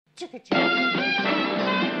Just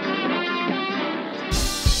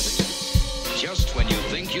when you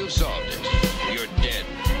think you've solved it, you're dead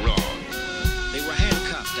wrong. They were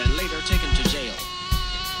handcuffed and later taken to jail.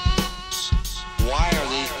 Why are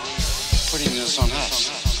they putting this on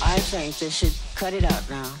us? I think they should cut it out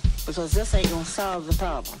now, because this ain't gonna solve the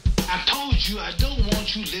problem. I told you I don't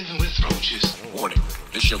want you living with roaches. Warning,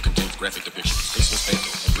 this show contains graphic depictions, faceless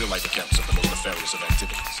painting, and real-life accounts of the most nefarious of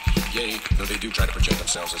activities. Yea, though they do try to project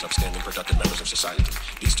themselves as upstanding, productive members of society,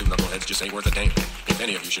 these two knuckleheads just ain't worth a damn. If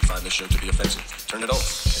any of you should find this show to be offensive, turn it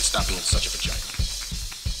off and stop being such a vagina.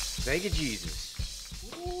 Thank you, Jesus.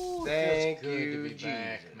 Ooh, Thank it feels good you, to be Jesus.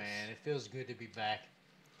 back, man. It feels good to be back.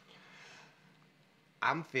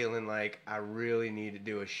 I'm feeling like I really need to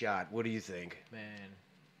do a shot. What do you think? Man,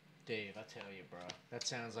 Dave, I tell you, bro, that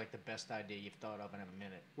sounds like the best idea you've thought of in a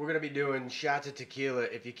minute. We're going to be doing shots of tequila.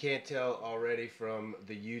 If you can't tell already from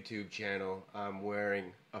the YouTube channel, I'm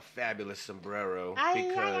wearing a fabulous sombrero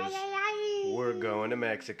because we're going to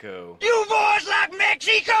Mexico. You boys like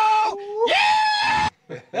Mexico? Yeah!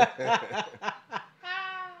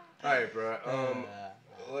 All right, bro.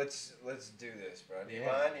 Let's do this, bro. Do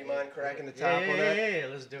you mind cracking the top on that? Yeah,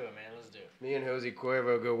 let's do it, man. Let's do it. Me and Jose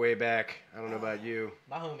Cuervo go way back. I don't know about you.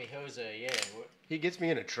 My homie Jose, yeah. He gets me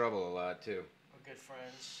into trouble a lot, too. We're good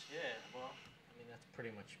friends. Yeah, well, I mean, that's pretty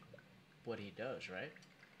much what he does, right?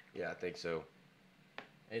 Yeah, I think so.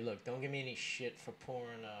 Hey, look, don't give me any shit for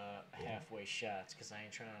pouring halfway shots, because I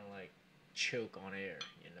ain't trying to, like, choke on air,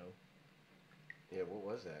 you know? Yeah, what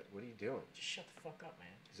was that? What are you doing? Just shut the fuck up,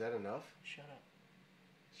 man. Is that enough? Shut up.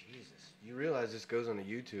 Jesus. You realize this goes on the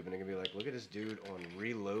YouTube and they're going to be like, look at this dude on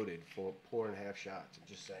Reloaded for pouring half shots. I'm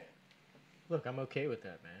just saying. Look, I'm okay with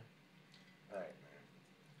that, man. All right, man.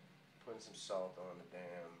 Putting some salt on the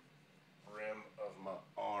damn rim of my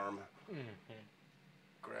arm. Mm-hmm.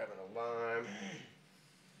 Grabbing a lime.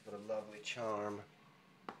 What a lovely charm.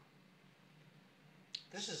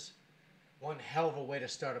 This is one hell of a way to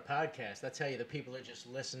start a podcast. I tell you, the people are just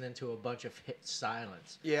listening to a bunch of hit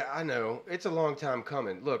silence. Yeah, I know. It's a long time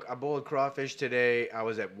coming. Look, I boiled crawfish today. I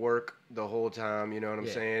was at work the whole time, you know what I'm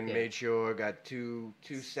saying? Yeah. Made sure, got two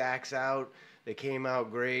sacks out. They came out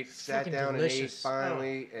great. Sat down delicious. And ate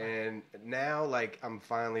finally. Oh. And now, like, I'm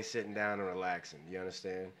finally sitting down and relaxing. You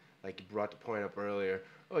understand? Like you brought the point up earlier.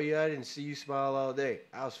 Oh, yeah, I didn't see you smile all day.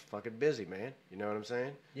 I was fucking busy, man. You know what I'm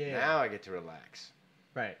saying? Yeah. Now I get to relax.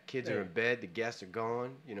 Right. Kids are in bed. The guests are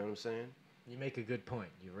gone. You know what I'm saying? You make a good point.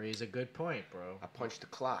 You raise a good point, bro. I punched the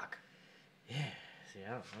clock. Yeah. See,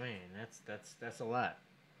 I mean, that's a lot.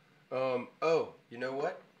 Oh, you know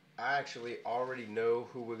what? I actually already know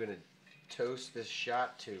who we're gonna toast this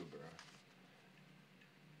shot to, bro.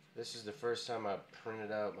 This is the first time I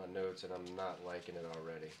printed out my notes, and I'm not liking it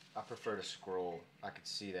already. I prefer to scroll. I could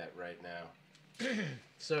see that right now.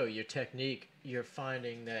 So your technique, you're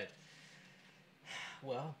finding that.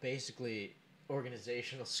 Well, basically,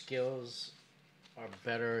 organizational skills are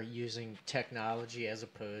better using technology as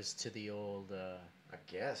opposed to the old... I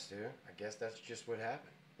guess, dude. I guess that's just what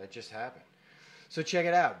happened. That just happened. So check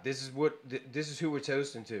it out. This is who we're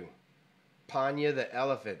toasting to. Panya the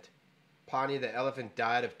elephant. Panya the elephant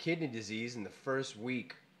died of kidney disease in the first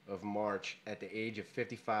week of March at the age of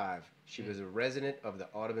 55. She was a resident of the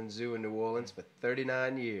Audubon Zoo in New Orleans for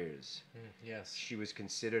 39 years. Yes. She was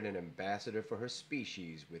considered an ambassador for her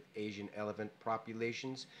species, with Asian elephant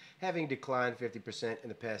populations having declined 50% in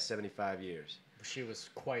the past 75 years. She was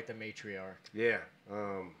quite the matriarch. Yeah.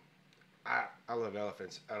 I love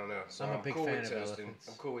elephants. I don't know. So I'm a big cool fan with of toasting. elephants.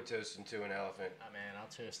 I'm cool with toasting to an elephant. Oh, man, I'll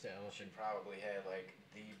toast the elephant. She probably had, like,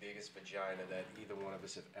 the biggest vagina that either one of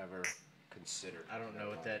us have ever considered. I don't know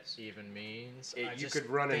what that even means. You could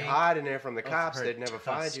run and hide in there from the cops. They'd never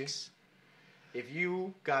find you. If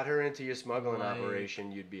you got her into your smuggling operation,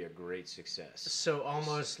 you'd be a great success. So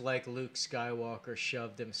almost like Luke Skywalker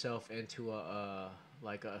shoved himself into a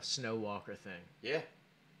snow walker thing. Yeah.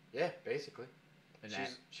 Yeah, basically.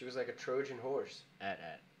 She was like a Trojan horse.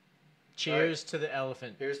 Cheers to the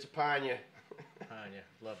elephant. Here's to Panya. Panya,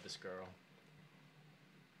 love this girl.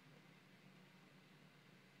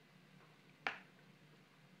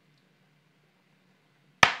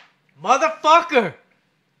 Motherfucker!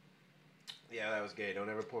 Yeah, that was gay. Don't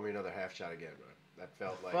ever pour me another half shot again, bro. That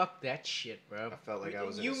felt like... Fuck that shit, bro. I felt like I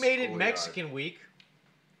was in a You made it schoolyard. Mexican week.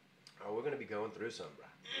 Oh, we're going to be going through some, bro.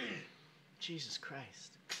 Jesus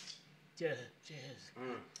Christ. Cheers.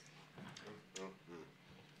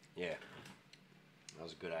 Yeah. That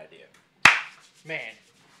was a good idea. Man,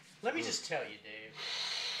 let me just tell you, Dave.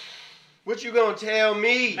 What you gonna tell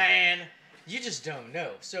me? Man, you just don't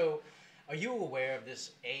know. So... Are you aware of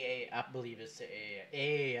this I believe it's the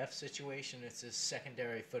AAF situation? It's this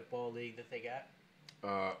secondary football league that they got.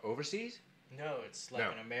 Overseas? No, it's like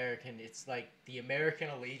No. an American. It's like the American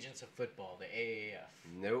Allegiance of Football, the AAF.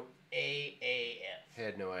 Nope. AAF.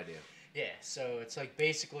 Had no idea. Yeah, so it's like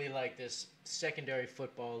basically like this secondary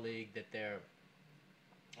football league that they're.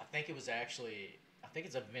 I think it's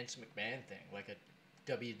a Vince McMahon thing, like a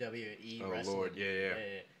WWE wrestling. Lord, yeah.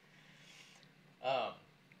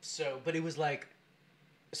 So, but it was like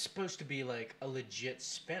supposed to be like a legit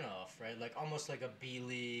spin-off, right? Like almost like a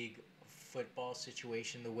B-League football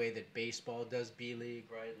situation, the way that baseball does B-League,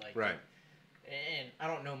 right? Like, right. And I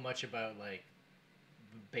don't know much about like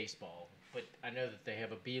baseball, but I know that they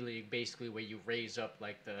have a B-League basically where you raise up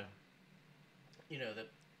like the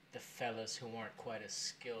fellas who aren't quite as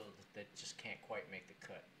skilled, that just can't quite make the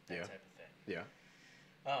cut, that type of thing. Yeah.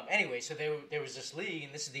 Anyway, so there was this league,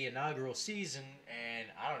 and this is the inaugural season, and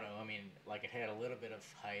I don't know, I mean, like it had a little bit of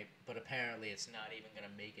hype, but apparently it's not even going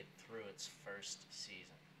to make it through its first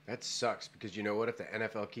season. That sucks, because you know what? If the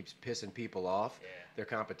NFL keeps pissing people off, Yeah. their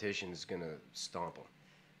competition is going to stomp them.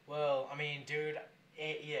 Well, I mean, dude,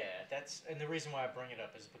 and the reason why I bring it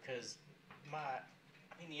up is because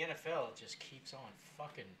the NFL just keeps on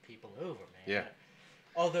fucking people over, man. Yeah.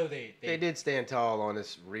 Although they did stand tall on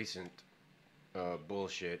this recent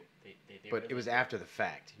bullshit, they but really it was did. after the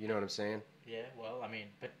fact. You know what I'm saying? Yeah, well, I mean,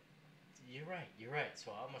 but you're right.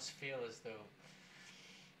 So I almost feel as though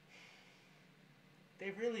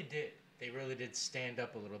they really did stand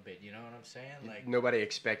up a little bit. You know what I'm saying? Like Nobody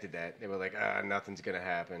expected that. They were like, nothing's going to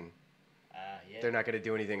happen. yeah. They're not going to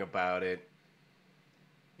do anything about it.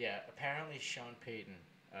 Yeah, apparently Sean Payton,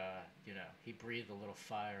 he breathed a little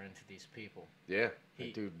fire into these people. Yeah,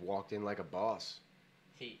 that dude walked in like a boss.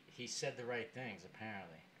 He said the right things,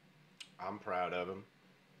 apparently. I'm proud of him.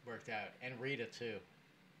 Worked out. And Rita, too.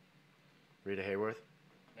 Rita Hayworth?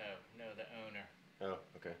 No, the owner. Oh,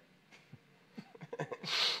 okay.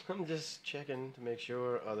 I'm just checking to make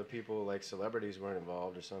sure other people, like celebrities, weren't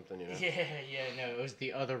involved or something, you know? Yeah, no, it was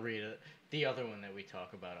the other Rita, the other one that we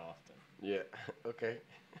talk about often. Yeah, okay.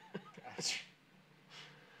 Gotcha.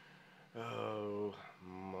 Oh,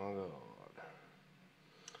 my God.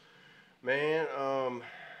 Man,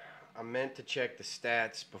 I meant to check the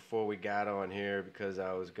stats before we got on here because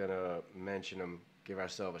I was going to mention them, give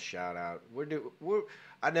ourselves a shout out.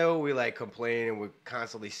 I know we like complain and we're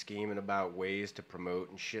constantly scheming about ways to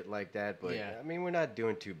promote and shit like that, but yeah. I mean, we're not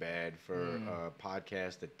doing too bad for a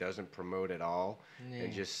podcast that doesn't promote at all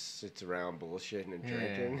and just sits around bullshitting and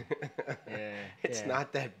drinking. It's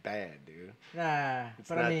not that bad, dude. Nah, it's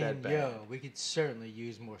but not I mean, that bad. we could certainly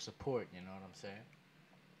use more support, you know what I'm saying?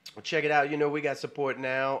 Well, check it out. You know, we got support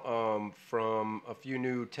now from a few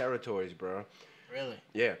new territories, bro. Really?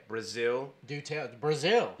 Yeah, Brazil. Do tell.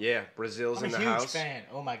 Brazil. Yeah, Brazil's in the house. I'm a huge fan.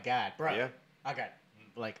 Oh my God, bro. Yeah. I got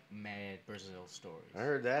like mad Brazil stories. I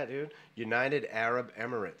heard that, dude. United Arab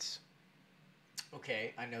Emirates.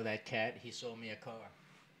 Okay, I know that cat. He sold me a car.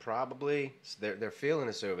 Probably. They're feeling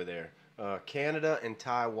us over there. Canada and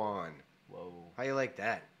Taiwan. Whoa. How you like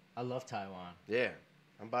that? I love Taiwan. Yeah.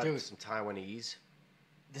 I'm about Dude. some Taiwanese.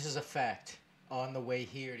 This is a fact. On the way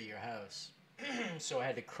here to your house, so I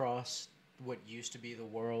had to cross what used to be the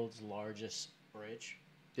world's largest bridge.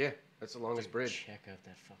 Yeah, that's the longest bridge. Check out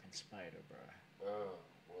that fucking spider, bro. Oh,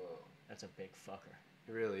 whoa. That's a big fucker.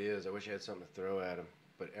 It really is. I wish I had something to throw at him,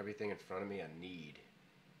 but everything in front of me I need.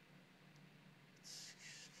 It's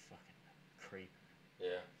fucking creepy.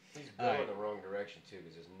 Yeah. He's going the wrong direction, too,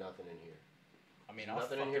 because there's nothing in here. I mean, There's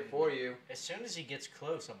nothing in here for you. As soon as he gets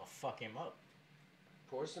close, I'm gonna fuck him up.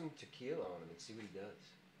 Pour some tequila on him and see what he does.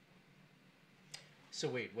 So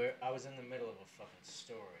wait, I was in the middle of a fucking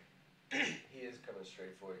story. He is coming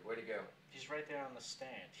straight for you. Where'd he go? He's right there on the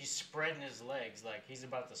stand. He's spreading his legs like he's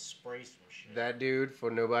about to spray some shit. That dude,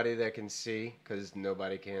 for nobody that can see, because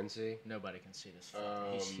nobody can see. Nobody can see this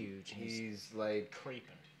fucker. He's huge. He's like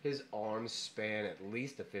creeping. His arms span at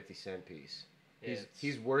least a 50-cent piece. Yeah,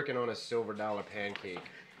 He's working on a $silver pancake.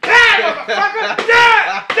 Dad,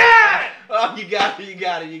 motherfucker! Dad! Oh, you got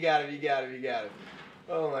it.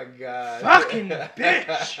 Oh my God. Fucking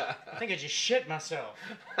bitch! I think I just shit myself.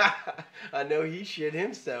 I know he shit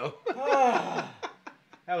himself. Oh,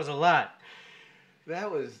 that was a lot.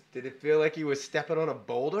 Did it feel like he was stepping on a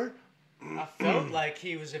boulder? I felt like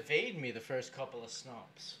he was evading me the first couple of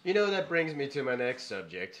stomps. You know, that brings me to my next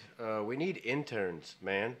subject. We need interns,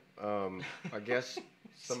 man. I guess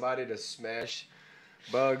somebody to smash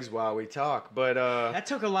bugs while we talk. But that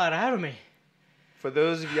took a lot out of me. For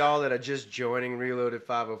those of y'all that are just joining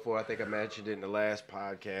Reloaded504, I think I mentioned it in the last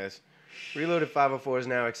podcast. Reloaded504 is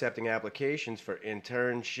now accepting applications for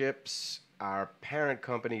internships. Our parent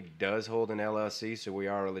company does hold an LLC, so we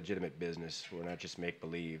are a legitimate business. We're not just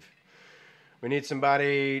make-believe. We need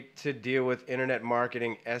somebody to deal with internet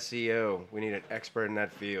marketing, SEO. We need an expert in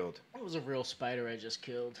that field. That was a real spider I just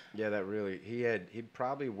killed. Yeah, that really. He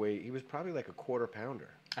was probably like a quarter pounder.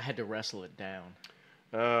 I had to wrestle it down.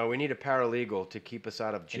 We need a paralegal to keep us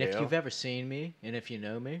out of jail. And if you've ever seen me, and if you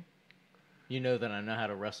know me, you know that I know how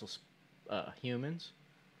to wrestle humans.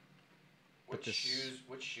 What shoes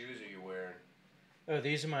are you wearing? Oh,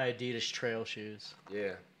 these are my Adidas trail shoes.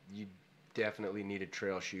 Yeah, you definitely needed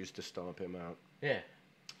trail shoes to stomp him out. Yeah.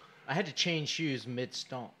 I had to change shoes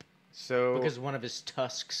mid-stomp. So because one of his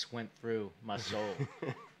tusks went through my soul.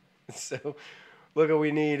 So, look,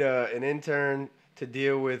 we need an intern to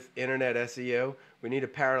deal with internet SEO. We need a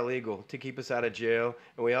paralegal to keep us out of jail.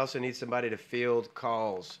 And we also need somebody to field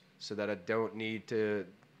calls so that I don't need to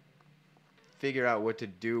figure out what to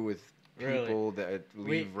do with people that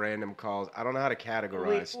leave random calls. I don't know how to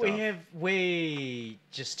categorize stuff. We have way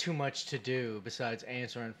just too much to do besides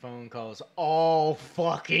answering phone calls all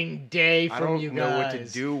fucking day from you guys. I don't know what to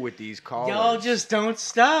do with these calls. Y'all just don't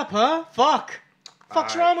stop, huh?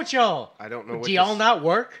 Fuck's wrong with y'all? I don't know what do y'all not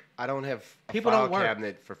work? I don't have a people file don't work.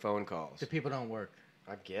 cabinet for phone calls. The people don't work.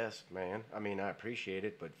 I guess, man. I mean, I appreciate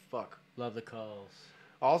it, but fuck. Love the calls.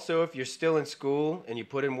 Also, if you're still in school and you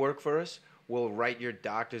put in work for us, we'll write your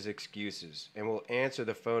doctor's excuses, and we'll answer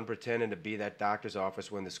the phone pretending to be that doctor's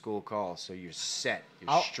office when the school calls, so you're set.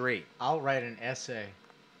 You're straight. I'll write an essay.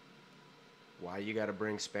 Why you got to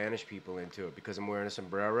bring Spanish people into it? Because I'm wearing a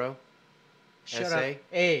sombrero? Shut essay? Up.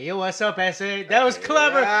 Hey, yo, what's up, essay? That was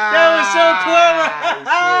clever. That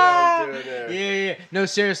was so clever. Yeah. No,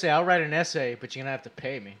 seriously, I'll write an essay, but you're going to have to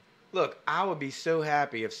pay me. Look, I would be so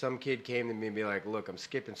happy if some kid came to me and be like, look, I'm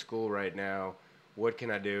skipping school right now. What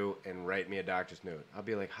can I do? And write me a doctor's note. I'll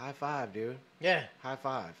be like, high five, dude. Yeah. High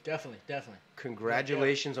five. Definitely.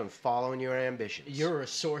 Congratulations on following your ambitions. You're a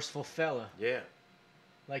resourceful fella. Yeah.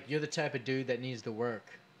 Like, you're the type of dude that needs to work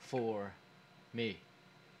for me.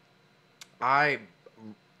 I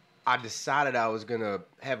decided I was going to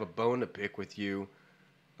have a bone to pick with you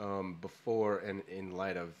before, and in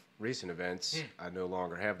light of recent events, I no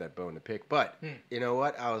longer have that bone to pick. But you know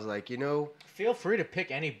what? I was like, feel free to pick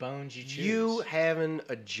any bones you choose. You having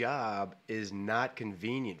a job is not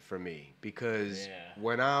convenient for me because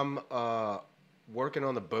when I'm working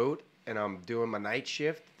on the boat and I'm doing my night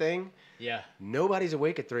shift thing, nobody's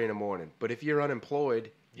awake at 3 a.m. But if you're unemployed,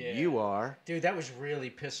 you are. Dude, that was really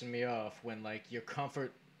pissing me off when like your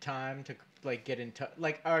comfort time to like get in touch,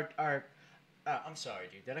 like our. I'm sorry,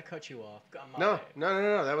 dude. Did I cut you off? No.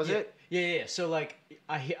 That was it. Yeah. So like,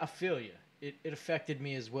 I feel you. It affected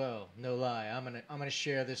me as well. No lie. I'm gonna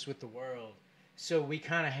share this with the world. So we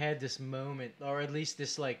kind of had this moment, or at least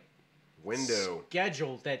this like window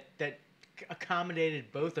schedule that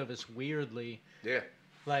accommodated both of us weirdly. Yeah.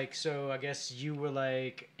 Like, so I guess you were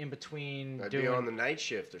like in between doing on the night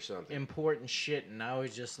shift or something. Important shit, and I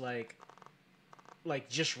was just like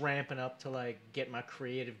just ramping up to like get my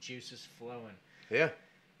creative juices flowing. Yeah.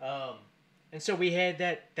 And so we had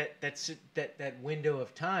that window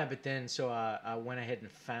of time, but then so I went ahead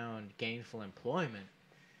and found gainful employment,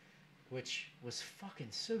 which was fucking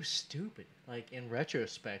so stupid. Like in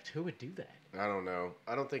retrospect, who would do that? I don't know.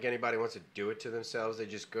 I don't think anybody wants to do it to themselves.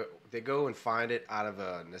 They go and find it out of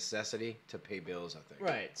a necessity to pay bills, I think.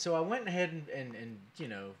 Right. So I went ahead and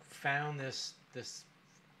found this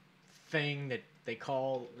thing that they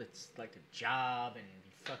call, it's like a job, and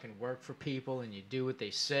you fucking work for people and you do what they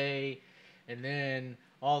say, and then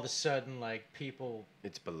all of a sudden like people,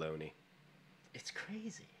 it's baloney. It's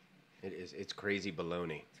crazy. It is. It's crazy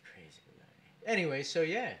baloney. It's crazy baloney. Anyway, so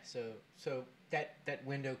yeah, so that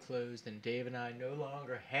window closed, and Dave and I no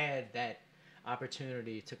longer had that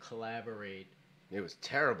opportunity to collaborate. It was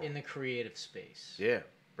terrible in the creative space. Yeah,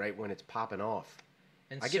 right when it's popping off.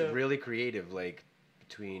 And I get really creative like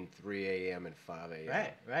between 3 a.m. and 5 a.m.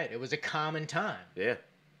 Right. It was a common time. Yeah.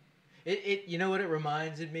 It you know what it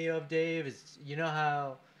reminded me of, Dave, is you know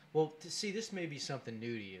how, well, see, this may be something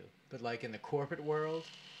new to you, but like in the corporate world,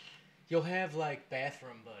 you'll have like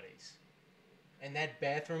bathroom buddies. And that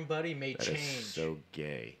bathroom buddy may change. That is so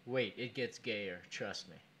gay. Wait, it gets gayer, trust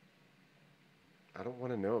me. I don't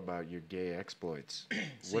want to know about your gay exploits.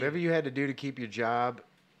 Whatever you had to do to keep your job,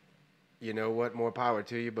 you know what, more power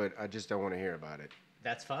to you, but I just don't want to hear about it.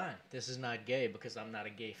 That's fine. This is not gay because I'm not a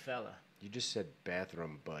gay fella. You just said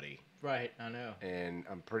bathroom buddy. Right, I know. And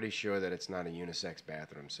I'm pretty sure that it's not a unisex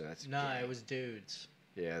bathroom, so that's Nah, gay. It was dudes.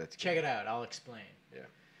 Yeah, that's Check gay. it out. I'll explain. Yeah.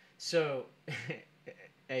 So,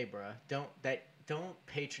 hey, bruh, don't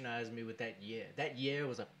patronize me with that yeah. That yeah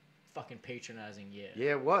was a fucking patronizing yeah.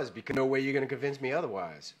 Yeah, it was, because no way you're going to convince me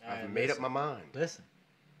otherwise. All I've right, made up listen. my mind. Listen.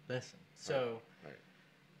 So, Right.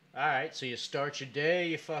 all right. So you start your day.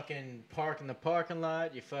 You fucking park in the parking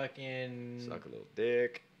lot. You fucking Suck a little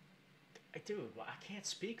dick. Dude, well, I can't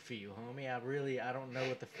speak for you, homie. I don't know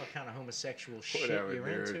what the fuck kind of homosexual shit Whatever,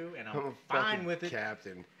 you're dude. into, and I'm I'm a fine fucking with it.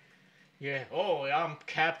 captain. Yeah. Oh, I'm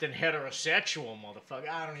Captain Heterosexual, motherfucker.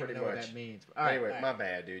 I don't Pretty even know what much. that means. All right, Anyway, all right. my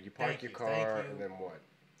bad, dude. You park Thank your you, thank car, you. and then what?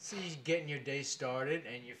 So you're getting your day started,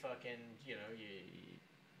 and you fucking,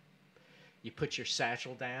 you put your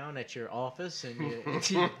satchel down at your office, and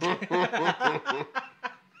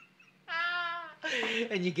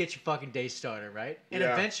and you get your fucking day started, right? And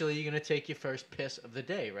Yeah. eventually you're gonna take your first piss of the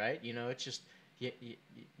day, right? It's just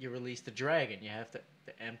you release the dragon. You have to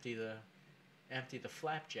empty the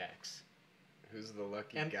flapjacks. Who's the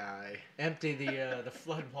lucky guy? Empty the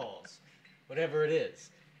flood walls, whatever it is.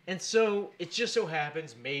 And so it just so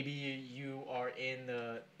happens maybe you are in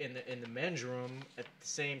the men's room at the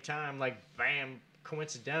same time, like bam,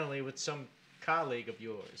 coincidentally with some colleague of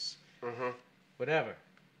yours. Mm-hmm. Whatever.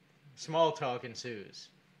 Small talk ensues.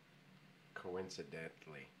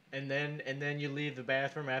 Coincidentally. And then you leave the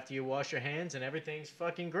bathroom after you wash your hands and everything's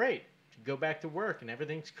fucking great. You go back to work and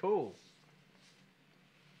everything's cool.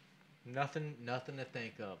 Nothing to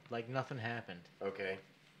think of. Like nothing happened. Okay.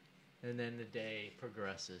 And then the day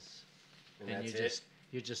progresses. And you're that's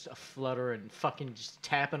just a flutter and fucking just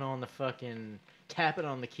tapping on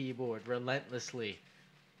the keyboard relentlessly.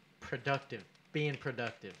 Being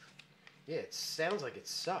productive. Yeah, it sounds like it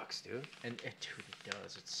sucks, dude. And dude, it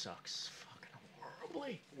does. It sucks fucking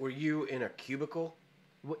horribly. Were you in a cubicle?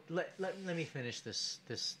 Let me finish this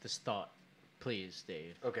thought, please,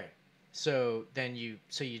 Dave. Okay. So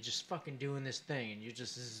you're just fucking doing this thing, and you're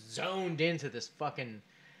just zoned into this fucking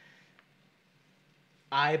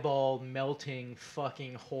eyeball melting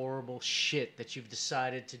fucking horrible shit that you've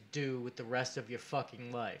decided to do with the rest of your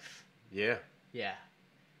fucking life. Yeah. Yeah.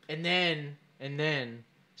 And then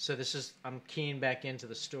so I'm keying back into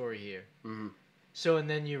the story here. Mm-hmm. So, and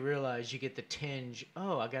then you realize you get the tinge,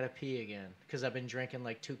 oh, I gotta pee again. Because I've been drinking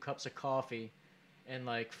like 2 cups of coffee and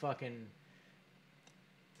like fucking,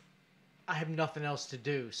 I have nothing else to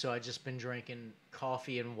do. So I just been drinking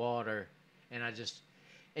coffee and water. And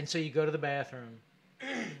so you go to the bathroom,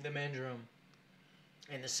 the men's room,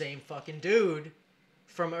 and the same fucking dude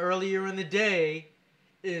from earlier in the day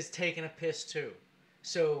is taking a piss too.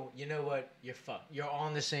 So, you know what? You're fucked. You're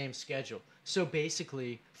on the same schedule. So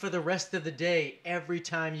basically, for the rest of the day, every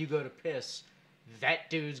time you go to piss, that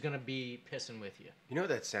dude's gonna be pissing with you. You know what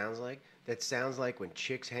that sounds like? That sounds like when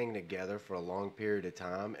chicks hang together for a long period of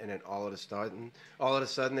time, and then all of a sudden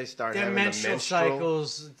they start Their having menstrual the menstrual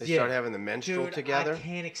cycles. They start having the menstrual Dude, together. I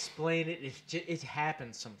can't explain it. It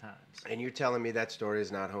happens sometimes. And you're telling me that story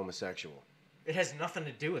is not homosexual? It has nothing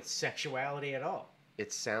to do with sexuality at all.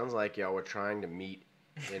 It sounds like y'all were trying to meet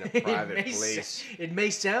in a private place. It may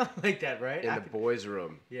sound like that, right? In the boys'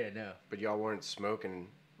 room. Yeah, no. But y'all weren't smoking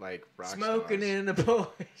like rock Smoking stars. in the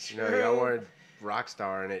boys' No, room. y'all weren't rock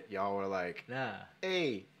star in it. Y'all were like, Nah.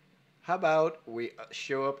 hey, how about we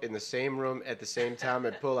show up in the same room at the same time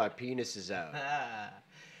and pull our penises out?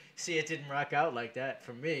 See, it didn't rock out like that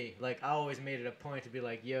for me. Like, I always made it a point to be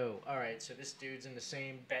like, yo, all right, so this dude's in the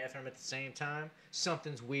same bathroom at the same time.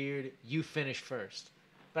 Something's weird. You finish first.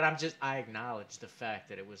 But I acknowledge the fact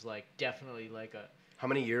that it was like definitely like a. How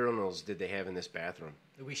many urinals did they have in this bathroom?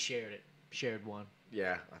 We shared one.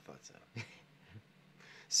 Yeah, I thought so.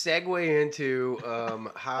 Segue into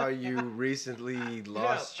how you recently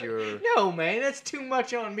lost your. No, man, that's too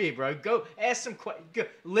much on me, bro. Go ask some questions.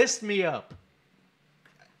 List me up.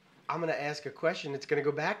 I'm gonna ask a question. It's gonna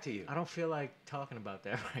go back to you. I don't feel like talking about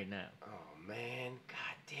that right now. Oh man,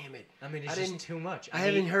 god damn it! I mean, it's just too much. I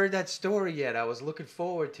haven't heard that story yet. I was looking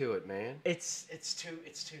forward to it, man. It's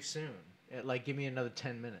too soon. Like, give me another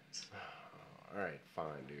 10 minutes. All right, fine,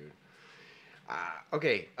 dude.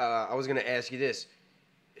 Okay, I was gonna ask you this.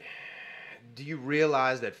 Do you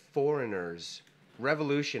realize that foreigners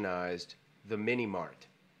revolutionized the mini-mart?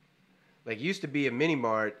 Like, it used to be a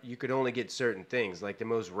mini-mart, you could only get certain things. Like, the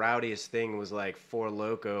most rowdiest thing was, like, Four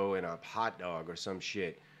Loko and a hot dog or some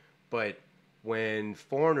shit. But when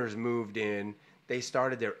foreigners moved in, they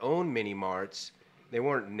started their own mini-marts. They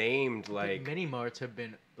weren't named, like... Mini-marts have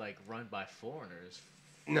been, like, run by foreigners.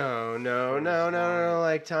 No.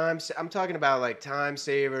 Like, I'm talking about, like, Time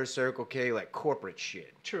Saver, Circle K, like, corporate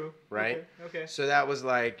shit. True. Right? Okay. So that was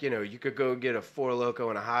like, you could go get a Four Loko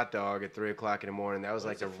and a hot dog at 3 o'clock in the morning. That was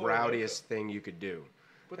like the rowdiest thing you could do.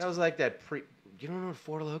 That was like that You don't know what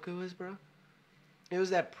Four Loko is, bro? It was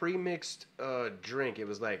that pre-mixed drink. It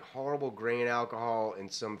was like horrible grain alcohol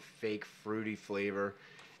and some fake fruity flavor.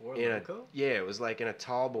 Four Loko? Yeah, it was like in a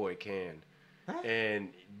tall boy can. Huh? And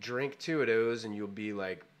drink 2 of those and you'll be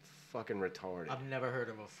like fucking retarded. I've never heard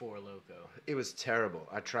of a Four Loko. It was terrible.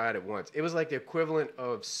 I tried it once. It was like the equivalent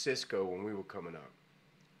of Cisco when we were coming up.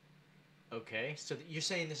 Okay, so you're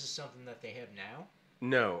saying this is something that they have now?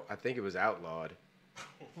 No, I think it was outlawed.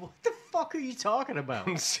 What the fuck are you talking about?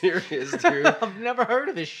 I'm serious, dude. I've never heard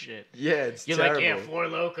of this shit. Yeah, it's You're terrible. like, yeah, Four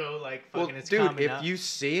Loko, like fucking Well, it's dude, coming if out. you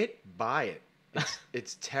see it, buy it.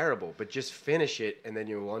 It's terrible, but just finish it and then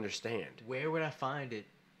you will understand. Where would I find it?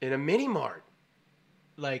 In a mini-mart.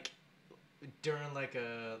 Like during like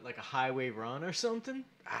a highway run or something?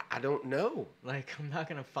 I don't know. Like I'm not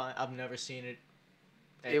gonna find. I've never seen it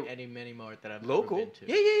at any mini mart that I've Local? ever been to.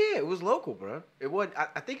 Yeah. It was local, bro. It was.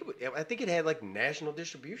 I think it had like national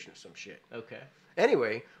distribution or some shit. Okay.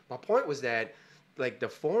 Anyway, my point was that like the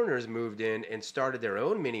foreigners moved in and started their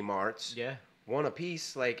own mini marts. Yeah. One a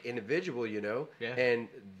piece, like individual, you know. Yeah. And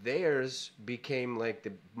theirs became like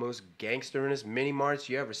the most gangsterinest mini marts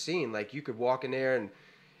you ever seen. Like you could walk in there and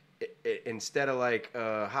instead of like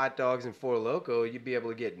hot dogs and Four Loko, you'd be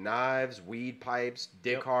able to get knives, weed pipes,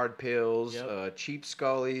 dick hard pills, cheap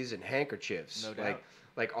scullies, and handkerchiefs. No doubt.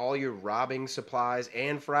 Like all your robbing supplies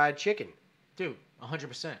and fried chicken. Dude,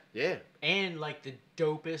 100%. Yeah. And like the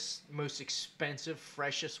dopest, most expensive,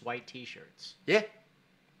 freshest white T-shirts. Yeah.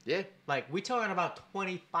 Yeah. Like we talking about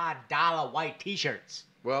 $25 white T-shirts.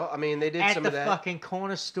 Well, I mean, they did at some the of that. fucking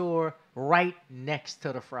corner store right next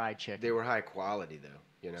to the fried chicken. They were high quality though,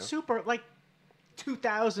 you know. Super, like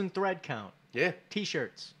 2,000 thread count. Yeah.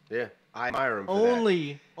 T-shirts. Yeah. I admire them for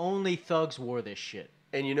that. Only thugs wore this shit.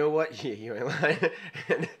 And you know what? You ain't lying.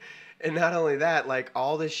 And not only that, like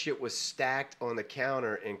all this shit was stacked on the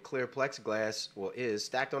counter in clear plexiglass. Well, is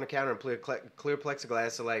stacked on the counter in clear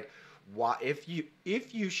plexiglass. So like, why if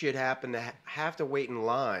you should happen to have to wait in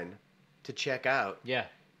line to check out, yeah,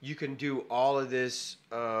 you can do all of this,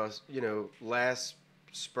 last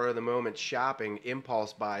spur of the moment shopping,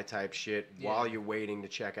 impulse buy type shit while you're waiting to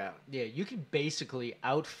check out. Yeah, you can basically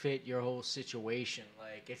outfit your whole situation.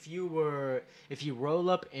 Like if you roll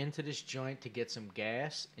up into this joint to get some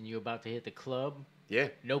gas and you're about to hit the club, yeah,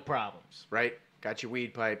 no problems. Right? Got your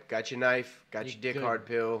weed pipe, got your knife, got your dick hard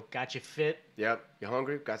pill. Got your fit. Yep. You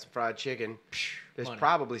hungry? Got some fried chicken. There's money.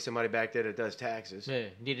 probably somebody back there that does taxes. Yeah.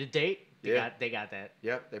 Need a date? They got that.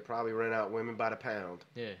 Yep. They probably rent out women by the pound.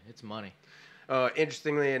 Yeah, it's money.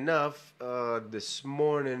 Interestingly enough, this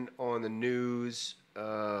morning on the news,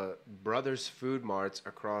 Brothers Food Marts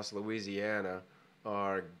across Louisiana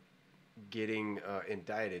are getting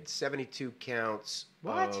indicted. 72 counts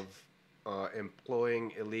of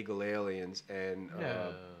employing illegal aliens and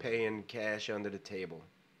paying cash under the table.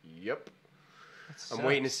 Yep. I'm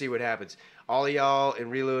waiting to see what happens. All y'all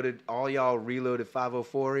Reloaded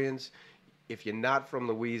 504ians, if you're not from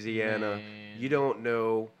Louisiana, you don't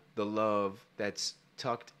know the love that's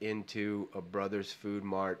tucked into a Brothers Food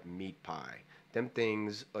Mart meat pie. Them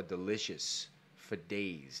things are delicious for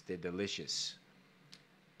days. They're delicious.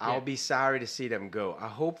 I'll be sorry to see them go.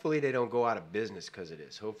 Hopefully they don't go out of business because of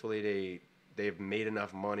this. Hopefully they've made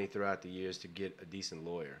enough money throughout the years to get a decent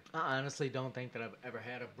lawyer. I honestly don't think that I've ever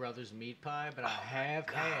had a Brothers meat pie, but I have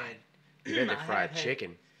had. You had their fried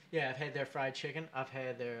chicken. Yeah, I've had their fried chicken. I've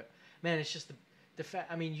had their. Man, it's just the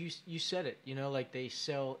fact. I mean, you said it. You know, like they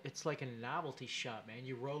sell. It's like a novelty shop, man.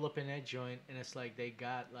 You roll up in that joint, and it's like they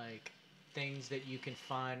got like things that you can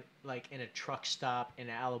find like in a truck stop in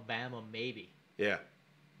Alabama, maybe. Yeah.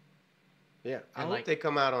 Yeah, I hope like, they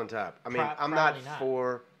come out on top. I mean, I'm not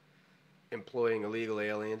for employing illegal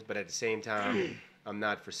aliens, but at the same time, I'm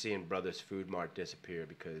not for seeing Brothers Food Mart disappear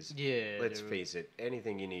because, let's face it,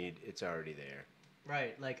 anything you need, it's already there.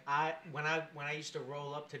 Right. Like when I used to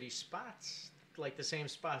roll up to these spots, like the same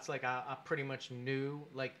spots, like I pretty much knew,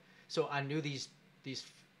 like, so I knew these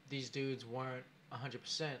dudes weren't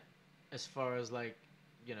 100% as far as like,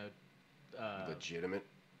 you know, legitimate.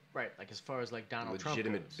 Right, like as far as like Donald Trump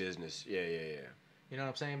legitimate goes. Business. Yeah. You know what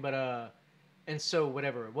I'm saying? But and so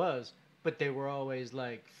whatever it was, but they were always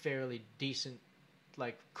like fairly decent,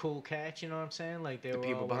 like cool cats. You know what I'm saying? Like they were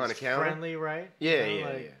people always behind the counter, friendly, right? Yeah, you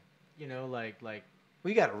know, yeah. You know, like. Well,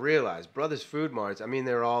 you got to realize Brothers Food Marts. I mean,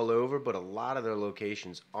 they're all over, but a lot of their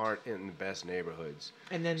locations aren't in the best neighborhoods.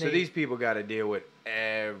 And then these people got to deal with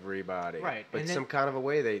everybody, right? But some kind of a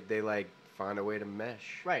way they like. Find a way to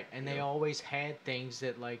mesh. Right, and they always had things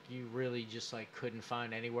that like you really just like couldn't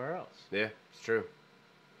find anywhere else. Yeah, it's true.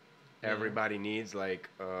 Yeah. Everybody needs like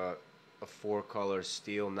a 4-color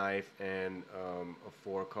steel knife and a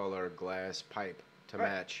 4-color glass pipe to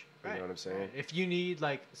match. You know what I'm saying? Right. If you need,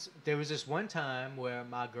 like, there was this one time where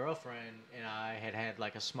my girlfriend and I had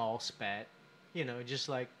like a small spat, you know, just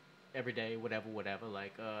like every day, whatever.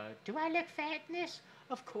 Like, do I look fat in this?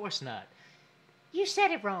 Of course not. You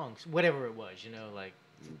said it wrong. Whatever it was, you know, like.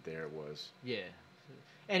 There it was. Yeah.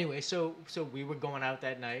 Anyway, so we were going out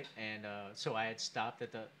that night, and so I had stopped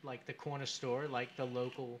at the corner store, like the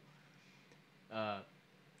local,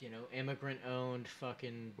 you know, immigrant-owned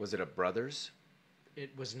fucking. Was it a Brothers?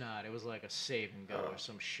 It was not. It was like a Save and Go or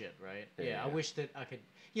some shit, right? Yeah. I wish that I could.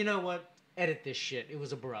 You know what? Edit this shit. It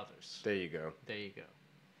was a Brothers. There you go. There you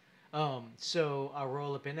go. So I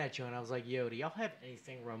roll up in that joint. I was like, "Yo, do y'all have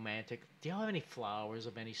anything romantic? Do y'all have any flowers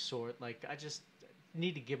of any sort? Like, I just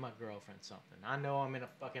need to give my girlfriend something. I know I'm in a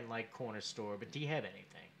fucking like corner store, but do you have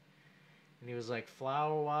anything?" And he was like,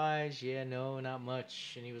 "Flower-wise, yeah, no, not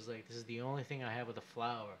much." And he was like, "This is the only thing I have with a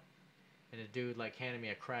flower." And the dude like handed me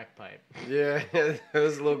a crack pipe. Yeah,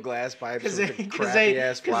 those little glass pipes with the crappy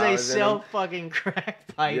ass flowers because they sell in them. fucking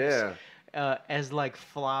crack pipes. Yeah. As like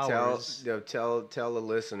flowers. Tell the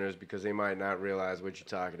listeners because they might not realize what you're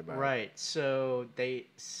talking about. Right. So I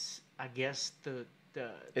guess the.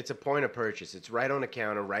 It's a point of purchase. It's right on the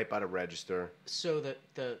counter, right by the register. So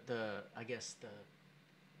I guess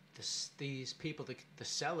these people, the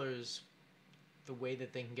sellers, the way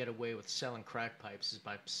that they can get away with selling crack pipes is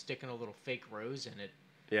by sticking a little fake rose in it.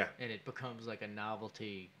 Yeah. And it becomes like a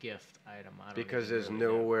novelty gift item. Because there's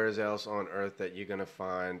nowhere else on earth that you're going to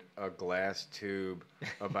find a glass tube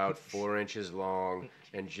about 4 inches long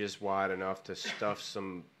and just wide enough to stuff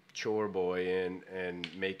some chore boy in and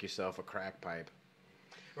make yourself a crack pipe.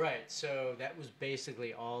 Right. So that was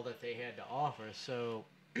basically all that they had to offer. So,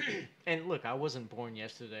 and look, I wasn't born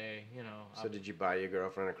yesterday, you know. So did you buy your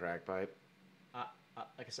girlfriend a crack pipe?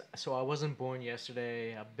 Like I said, so I wasn't born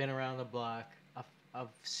yesterday. I've been around the block. I've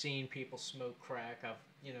seen people smoke crack. I've,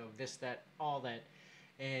 you know, this, that, all that.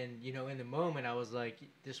 And, you know, in the moment, I was like,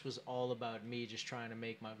 this was all about me just trying to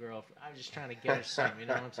make my girlfriend. I was just trying to get her something, you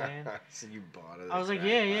know what I'm saying? So you bought it. I was like,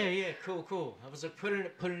 yeah, cool. I was like, put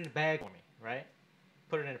it in a bag for me, right?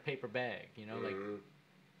 Put it in a paper bag, you know, like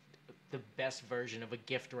the best version of a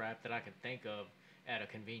gift wrap that I could think of at a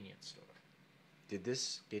convenience store. Did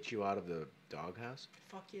this get you out of the doghouse?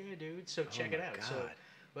 Fuck yeah, dude. So check it out. God. So,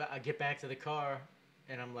 well, I get back to the car,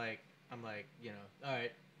 and I'm like, you know, all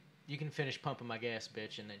right, you can finish pumping my gas,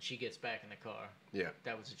 bitch. And then she gets back in the car. Yeah.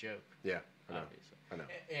 That was a joke. Yeah, I know. Obviously. I know.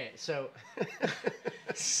 Yeah, so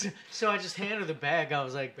I just handed her the bag. I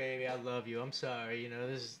was like, baby, I love you. I'm sorry. You know,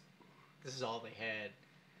 this is all they had.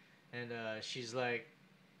 And she's like,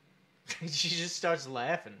 she just starts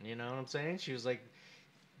laughing. You know what I'm saying? She was like,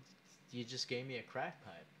 you just gave me a crack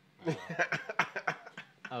pipe.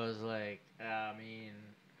 I was like, I mean,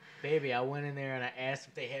 baby, I went in there and I asked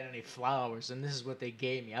if they had any flowers, and this is what they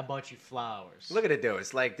gave me. I bought you flowers. Look at it, though.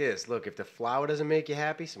 It's like this. Look, if the flower doesn't make you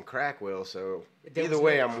happy, some crack will. So There either was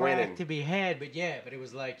way, no I'm crack winning. to be had, but it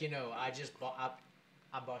was like, you know, I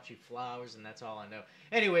bought you flowers, and that's all I know.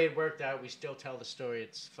 Anyway, it worked out. We still tell the story.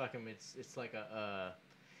 It's fucking. It's like a.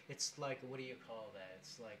 It's like, what do you call that?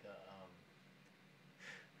 It's like a.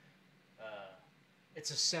 It's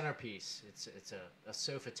a centerpiece. It's a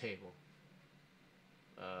sofa table.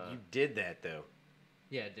 You did that, though.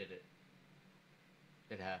 Yeah, I did it.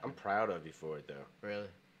 It happened. I'm proud of you for it, though. Really?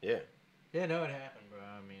 Yeah. Yeah, no, it happened, bro.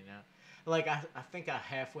 I mean, like, I think I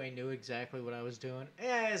halfway knew exactly what I was doing.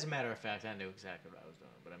 Yeah, as a matter of fact, I knew exactly what I was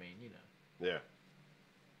doing. But I mean, you know. Yeah.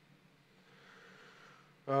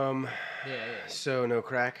 Yeah. So no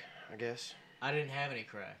crack, I guess. I didn't have any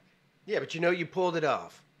crack. Yeah, but you know you pulled it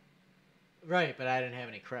off. Right, but I didn't have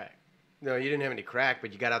any crack. No, you didn't have any crack,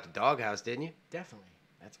 but you got out the doghouse, didn't you? Definitely.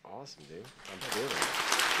 That's awesome, dude. I'm feeling it.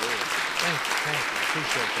 Thank you.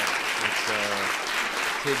 Appreciate that. It's a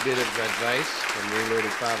tidbit of advice from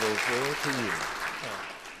Reloaded504 to you.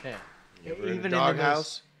 Yeah. You're in the Even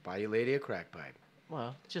doghouse, buy your lady a crack pipe.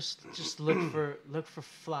 Well, just look for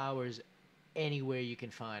flowers anywhere you can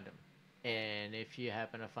find them, and if you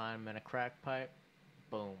happen to find them in a crack pipe,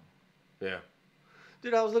 boom. Yeah.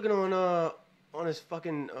 Dude, I was looking on this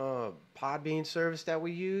fucking Podbean service that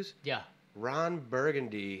we use. Yeah. Ron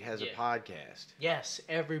Burgundy has a podcast. Yes,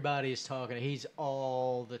 everybody's talking. He's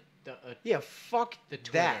all the Yeah, fuck the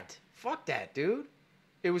Twitter. that. Fuck that, dude.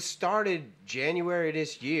 It was started January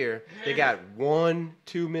this year. They got 1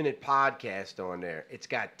 2-minute podcast on there. It's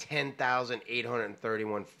got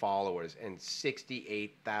 10,831 followers and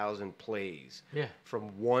 68,000 plays. Yeah. From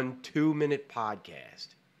 1 2-minute podcast.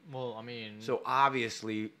 Well, I mean. So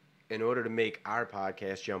obviously, in order to make our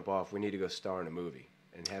podcast jump off, we need to go star in a movie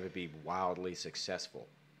and have it be wildly successful.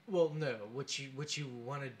 Well, no. What you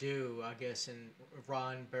want to do, I guess, in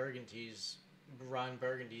Ron Burgundy's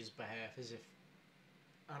behalf is if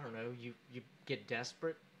I don't know, you get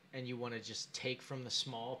desperate and you want to just take from the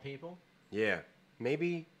small people. Yeah,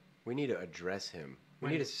 maybe we need to address him. We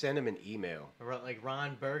need to send him an email. Like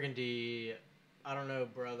Ron Burgundy, I don't know,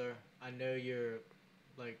 brother. I know you're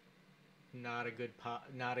like not a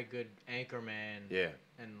good anchor man. Yeah.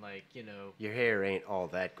 And like, you know, your hair ain't all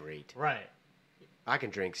that great. Right. I can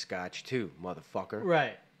drink scotch too, motherfucker.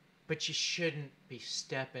 Right. But you shouldn't be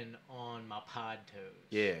stepping on my pod toes.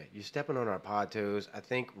 Yeah, you're stepping on our pod toes. I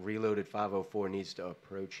think Reloaded504 needs to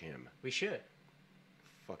approach him. We should.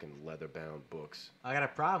 Fucking leather-bound books. I got a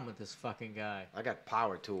problem with this fucking guy. I got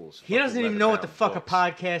power tools. He doesn't even know what the fuck a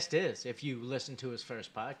podcast is if you listen to his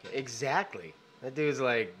first podcast. Exactly. That dude's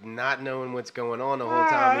like not knowing what's going on the whole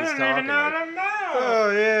time he's talking.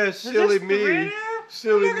 Oh yeah, silly me.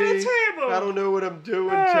 Silly me. I don't know what I'm doing.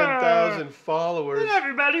 10,000 followers. And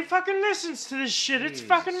everybody fucking listens to this shit. Jesus it's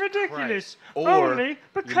fucking ridiculous. Or, only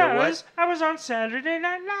because you know what? I was on Saturday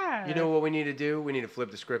Night Live. You know what we need to do? We need to flip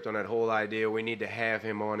the script on that whole idea. We need to have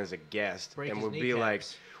him on as a guest, Break and his we'll be like,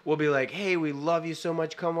 kneecaps. hey, we love you so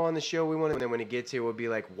much. Come on the show. We want. And then when he gets here, we'll be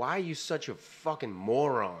like, why are you such a fucking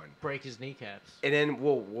moron? Break his kneecaps. And then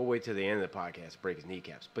we'll wait till the end of the podcast, break his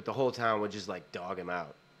kneecaps. But the whole time we'll just like dog him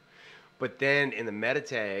out. But then in the meta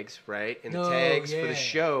tags, right? In the tags for the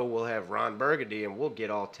show, we'll have Ron Burgundy, and we'll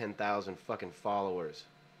get all 10,000 fucking followers.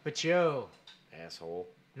 But yo, asshole.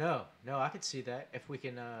 No, I could see that. If we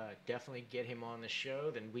can definitely get him on the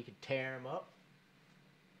show, then we could tear him up.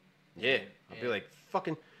 Yeah, I'll be like,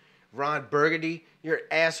 fucking Ron Burgundy, you're an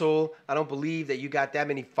asshole. I don't believe that you got that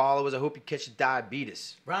many followers. I hope you catch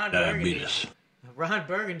diabetes. Ron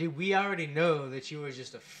Burgundy, we already know that you were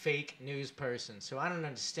just a fake news person, so I don't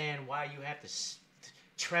understand why you have to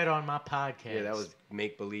tread on my podcast. Yeah, that was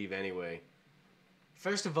make-believe anyway.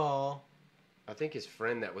 First of all, I think his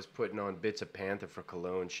friend that was putting on bits of Panther for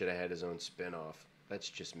Cologne should have had his own spin-off. That's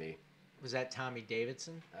just me. Was that Tommy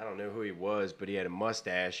Davidson? I don't know who he was, but he had a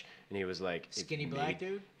mustache, and he was like... Skinny black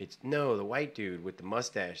dude? No, the white dude with the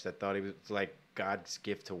mustache that thought he was like God's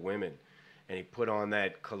gift to women. And he put on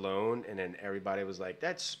that cologne, and then everybody was like,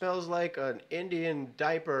 that smells like an Indian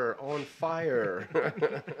diaper on fire.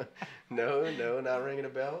 No, not ringing a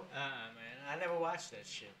bell? Man. I never watched that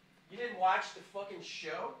shit. You didn't watch the fucking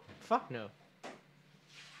show? Fuck no.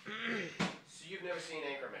 So you've never seen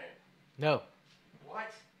Anchorman? No.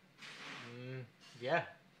 What? Yeah.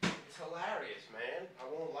 It's hilarious, man. I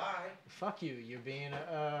won't lie. Fuck you. You're being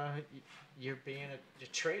a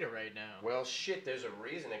traitor right now. Well, shit, there's a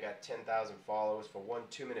reason it got 10,000 followers for one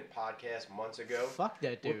 2-minute podcast months ago. Fuck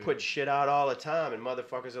that dude. We put shit out all the time, and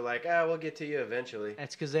motherfuckers are like, we'll get to you eventually.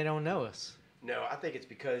 That's because they don't know us. No, I think it's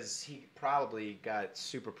because he probably got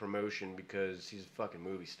super promotion because he's a fucking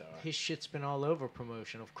movie star. His shit's been all over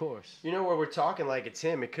promotion, of course. You know where we're talking like it's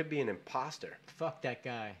him. It could be an imposter. Fuck that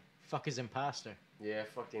guy. Fuck his imposter. Yeah,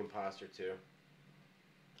 fuck the imposter too.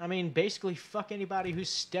 I mean, basically, fuck anybody who's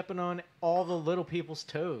stepping on all the little people's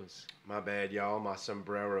toes. My bad, y'all. My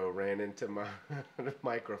sombrero ran into my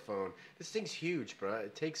microphone. This thing's huge, bro.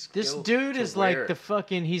 It takes skill. This dude is like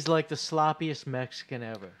he's like the sloppiest Mexican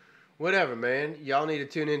ever. Whatever, man. Y'all need to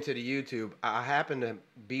tune into the YouTube. I happen to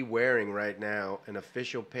be wearing right now an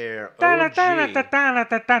official pair OG. OG.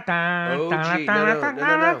 No.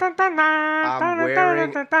 I'm wearing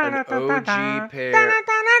an OG pair.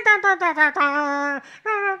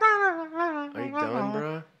 Are you done,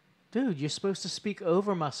 bro? Dude, you're supposed to speak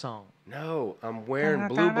over my song. No, I'm wearing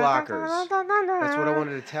blue blockers. That's what I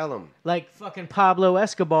wanted to tell him. Like fucking Pablo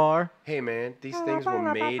Escobar. Hey, man, these things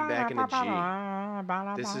were made back in the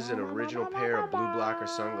G. This is an original pair of blue blocker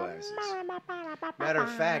sunglasses. Matter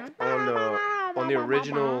of fact, on the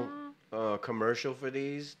original commercial for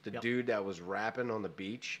these, the dude that was rapping on the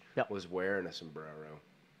beach was wearing a sombrero.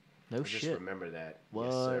 No shit. Just remember that. What?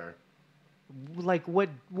 Yes, sir. Like what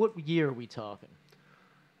year are we talking?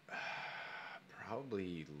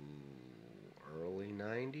 Probably early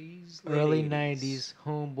 90s. Early 90s,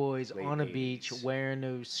 homeboys Late on a 80s. beach wearing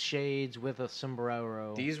those shades with a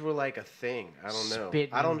sombrero. These were like a thing. I don't know.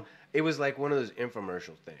 Spitting. It was like one of those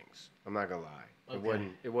infomercial things. I'm not gonna lie. Okay.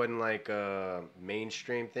 It wasn't like a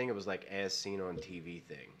mainstream thing. It was like as seen on TV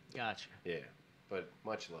thing. Gotcha. Yeah, but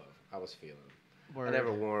much love. I was feeling them. Word. I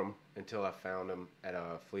never wore them until I found them at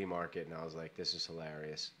a flea market, and I was like, "This is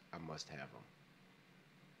hilarious. I must have them."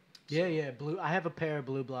 Yeah, blue. I have a pair of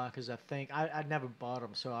blue blockers. I think I never bought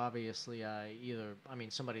them, so obviously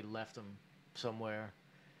somebody left them somewhere,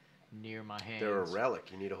 near my hands. They're a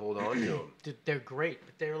relic. You need to hold on to them. They're great,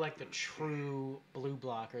 but they're like the true blue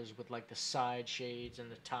blockers with like the side shades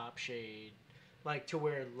and the top shade, like to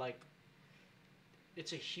where like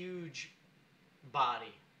it's a huge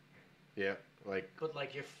body. Yeah, like but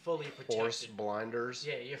like you're fully protected. Horse blinders.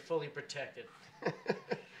 Yeah, you're fully protected.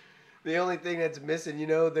 The only thing that's missing, you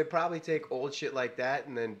know, they probably take old shit like that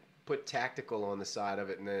and then put tactical on the side of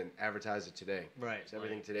it and then advertise it today. Right. So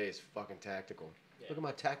everything today is fucking tactical. Yeah. Look at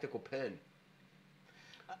my tactical pen.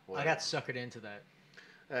 I got suckered into that.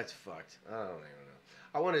 That's fucked. I don't even know.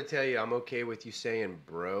 I wanted to tell you I'm okay with you saying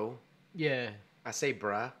bro. Yeah. I say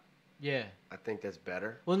bruh. Yeah. I think that's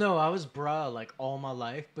better. Well, no, I was bruh like all my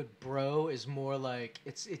life, but bro is more like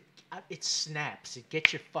it snaps. It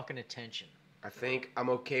gets your fucking attention. I think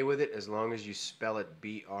I'm okay with it as long as you spell it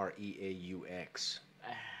B-R-E-A-U-X.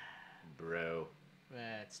 Bro.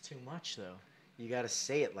 That's too much, though. You gotta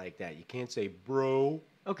say it like that. You can't say bro.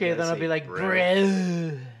 Okay, then I'll be like, bro.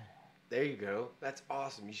 There you go. That's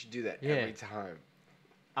awesome. You should do that every time.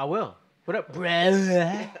 I will. What up, bro?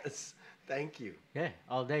 Yes. Thank you. Yeah,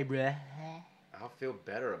 all day, bro. I'll feel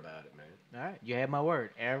better about it, man. All right, you have my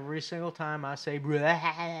word. Every single time I say bro,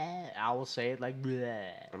 I will say it like bro.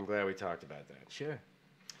 I'm glad we talked about that. Sure.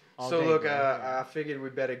 So look, I figured we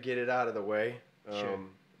better get it out of the way. Sure.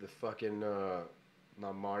 The fucking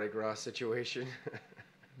my Mardi Gras situation.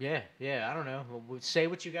 Yeah, I don't know. Well, say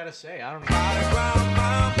what you gotta say. I don't know.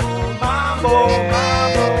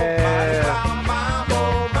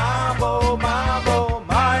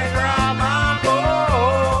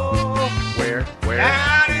 Where?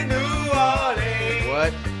 Down in New Orleans.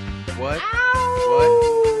 What?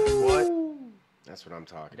 That's what I'm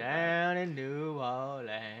talking about. Down in New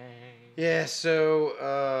Orleans. Yeah,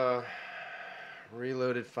 so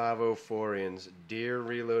Reloaded504ians, dear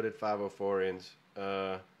Reloaded504ians,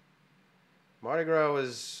 Mardi Gras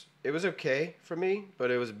was okay for me,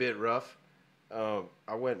 but it was a bit rough. I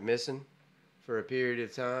went missing for a period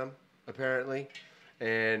of time, apparently,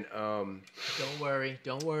 and Don't worry.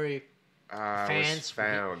 I Fans was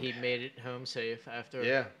found. He made it home safe after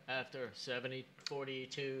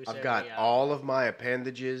 42. I've got all of my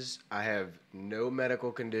appendages. I have no medical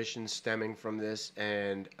conditions stemming from this,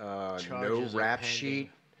 and no rap sheet,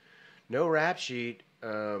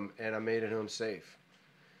 and I made it home safe.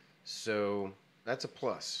 So that's a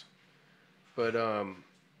plus. But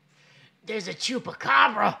there's a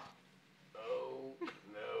chupacabra. Oh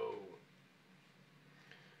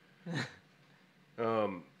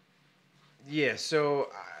no. Yeah, so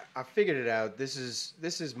I figured it out. This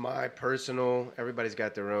is my personal. Everybody's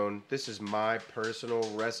got their own. This is my personal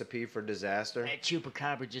recipe for disaster. That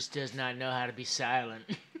chupacabra just does not know how to be silent.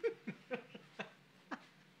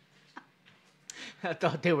 I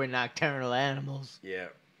thought they were nocturnal animals. Yeah.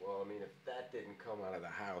 Well, I mean, if that didn't come out of the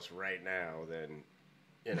house right now, then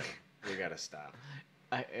we gotta stop.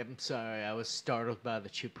 I'm sorry. I was startled by the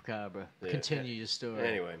chupacabra. Yeah. Continue your story.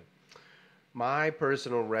 Anyway, my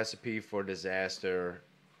personal recipe for disaster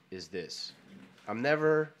is this. I'm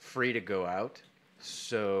never free to go out.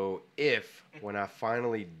 So when I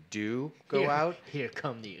finally do go out... Here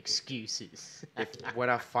come the excuses. When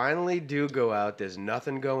I finally do go out, there's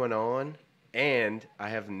nothing going on, and I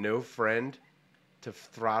have no friend to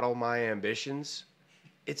throttle my ambitions,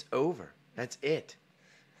 it's over. That's it.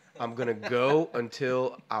 I'm going to go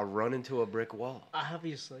until I run into a brick wall.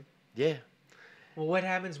 Obviously. Yeah. Well, what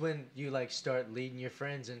happens when you start leading your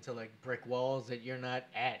friends into brick walls that you're not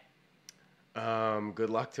at? Good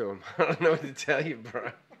luck to them. I don't know what to tell you,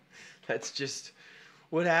 bro. That's just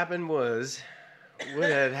what happened was. What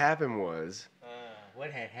had happened?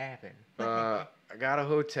 I got a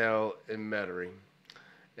hotel in Metairie,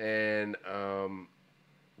 and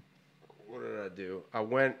what did I do? I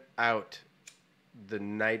went out the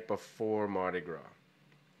night before Mardi Gras,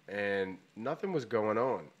 and nothing was going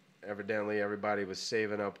on. Evidently, everybody was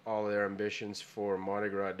saving up all their ambitions for Mardi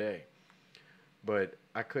Gras Day. But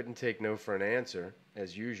I couldn't take no for an answer,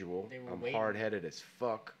 as usual. I'm hard-headed as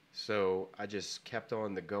fuck, so I just kept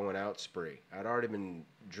on the going out spree. I'd already been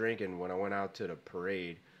drinking when I went out to the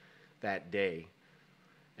parade that day.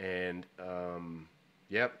 And,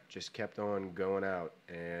 just kept on going out.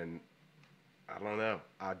 And I don't know.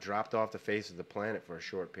 I dropped off the face of the planet for a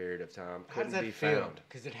short period of time. Couldn't be found.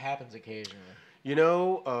 Because it happens occasionally. You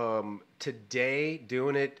know, today,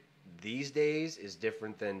 doing it these days is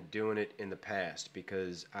different than doing it in the past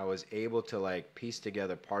because I was able to, piece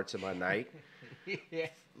together parts of my night. Yeah.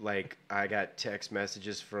 I got text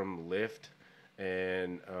messages from Lyft,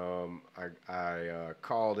 and I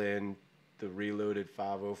called in the Reloaded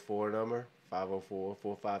 504 number, 504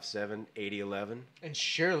 457 8011. And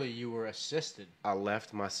surely you were assisted. I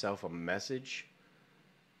left myself a message.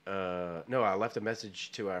 No, I left a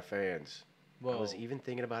message to our fans. Well, I was even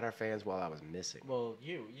thinking about our fans while I was missing. Well,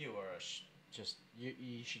 you are just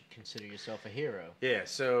you should consider yourself a hero. Yeah,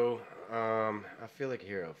 so I feel like a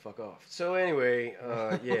hero. Fuck off. So anyway,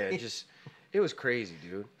 yeah, just it was crazy,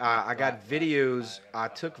 dude. I got videos. I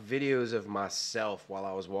took videos of myself while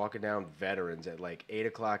I was walking down Veterans at like 8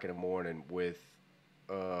 o'clock in the morning with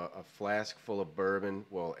a flask full of bourbon,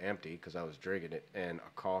 well, empty because I was drinking it, and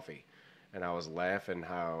a coffee, and I was laughing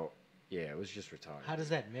how, yeah, it was just retarded. How does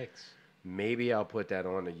that mix? Maybe I'll put that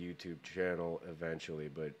on the YouTube channel eventually,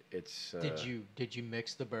 but it's. Did you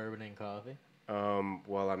mix the bourbon and coffee?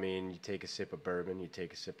 Well, I mean, you take a sip of bourbon, you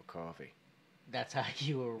take a sip of coffee. That's how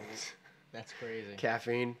you were. That's crazy.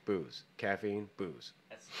 Caffeine, booze. Caffeine, booze.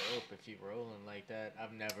 That's dope if you're rolling like that.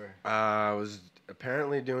 I've never. I was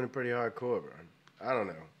apparently doing it pretty hardcore, bro. I don't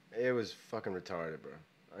know. It was fucking retarded, bro.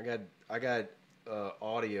 I got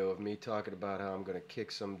audio of me talking about how I'm gonna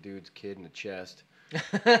kick some dude's kid in the chest.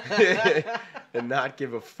 And not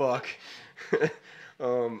give a fuck. I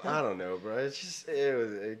don't know, bro. It's just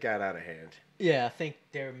it got out of hand. Yeah, I think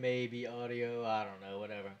there may be audio. I don't know,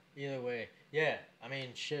 whatever. Either way, yeah. I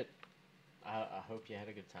mean, shit. I hope you had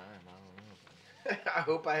a good time. I don't know. I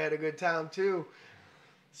hope I had a good time too.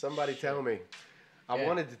 Somebody tell me. I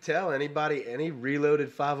wanted to tell anybody, any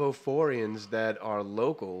Reloaded 504ians that are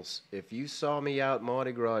locals, if you saw me out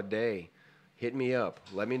Mardi Gras Day, hit me up.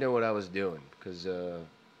 Let me know what I was doing, because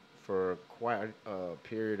for quite a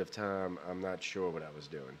period of time, I'm not sure what I was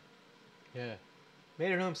doing. Yeah,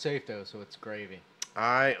 made it home safe though, so it's gravy.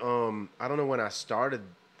 I don't know when I started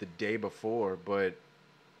the day before, but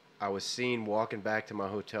I was seen walking back to my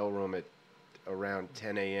hotel room at around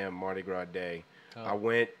 10 a.m. Mardi Gras Day. Oh. I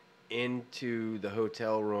went into the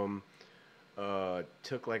hotel room,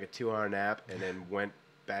 took like a 2-hour nap, and then went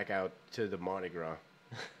back out to the Mardi Gras.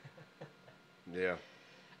 Yeah.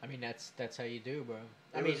 I mean, that's how you do, bro.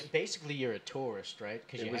 I mean, basically you're a tourist, right?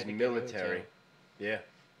 Because you was had to military. Get a yeah.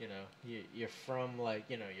 You know, you're from like,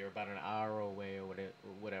 you know, you're about an hour away or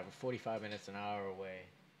whatever, 45 minutes, an hour away.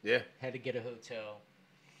 Yeah. Had to get a hotel.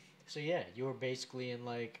 So yeah, you were basically in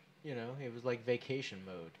like, you know, it was like vacation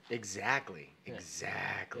mode. Exactly. Yeah.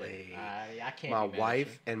 Exactly. Yeah. I can't. My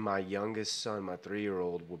wife and my youngest son, my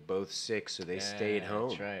 3-year-old, were both sick, so they stayed home.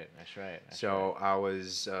 That's right. That's right. So I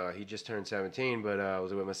was, he just turned 17, but I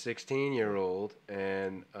was with my 16-year-old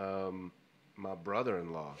and my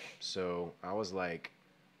brother-in-law. So I was like,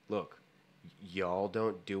 look, y'all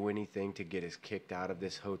don't do anything to get us kicked out of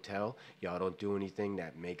this hotel. Y'all don't do anything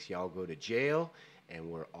that makes y'all go to jail, and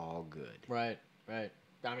we're all good. Right. Right.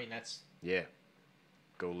 I mean, that's... Yeah.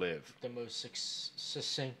 Go live. The most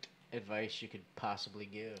succinct advice you could possibly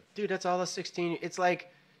give. Dude, that's all a 16... It's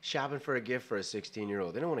like shopping for a gift for a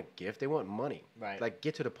 16-year-old. They don't want a gift. They want money. Right. Like,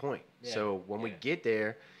 get to the point. Yeah. So when we get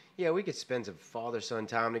there, yeah, we could spend some father-son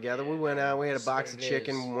time together. We went out. We had a box of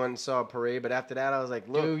chicken. One saw a parade. But after that, I was like,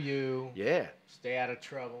 look. Do you. Yeah. Stay out of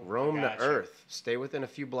trouble. Roam the earth. Stay within a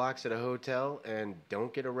few blocks of the hotel and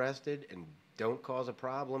don't get arrested and don't cause a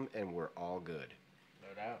problem, and we're all good.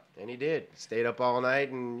 Out. And he did. Stayed up all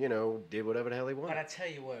night and, you know, did whatever the hell he wanted. But I tell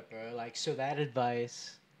you what, bro, like, so that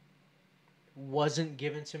advice wasn't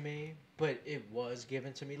given to me, but it was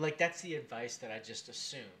given to me. Like, that's the advice that I just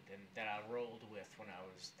assumed and that I rolled with when I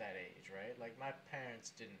was that age, right? Like, my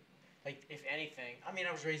parents didn't, like, if anything, I mean,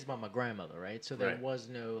 I was raised by my grandmother, right? So there was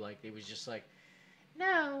no, like, it was just like,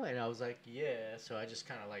 no. And I was like, yeah. So I just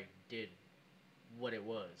kind of, like, did what it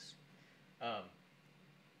was.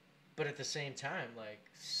 But at the same time, like,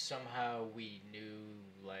 somehow we knew,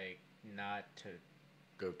 like, not to...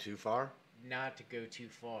 Go too far? Not to go too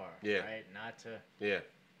far, yeah. Right? Not to... Yeah.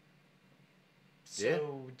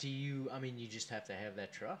 So, do you... I mean, you just have to have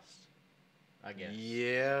that trust, I guess.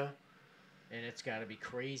 Yeah. And it's got to be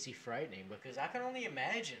crazy frightening, because I can only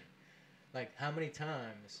imagine, like, how many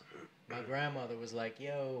times my grandmother was like,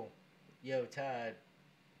 yo, Todd,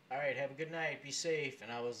 all right, have a good night, be safe.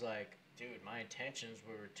 And I was like... Dude, my intentions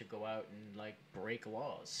were to go out and, like, break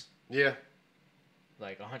laws. Yeah.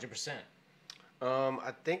 Like, 100%.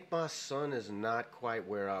 I think my son is not quite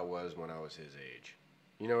where I was when I was his age.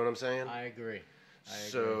 You know what I'm saying? I agree.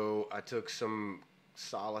 So I took some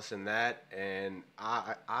solace in that, and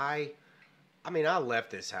I mean, I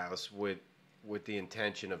left this house with the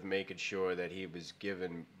intention of making sure that he was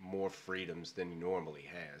given more freedoms than he normally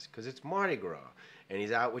has. Because it's Mardi Gras, and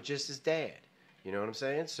he's out with just his dad. You know what I'm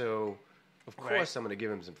saying? So, of course, I'm going to give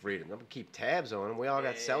him some freedom. I'm going to keep tabs on him. We all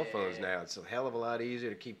got cell phones now. It's a hell of a lot easier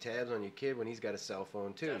to keep tabs on your kid when he's got a cell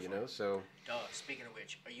phone, too, you know? So, Speaking of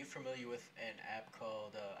which, are you familiar with an app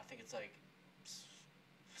called, I think it's like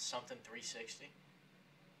something 360?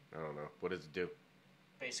 I don't know. What does it do?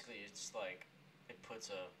 Basically, it's like it puts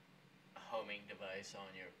a homing device on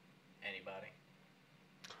anybody.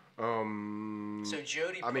 So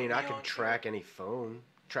Jody. I mean, I can track any phone.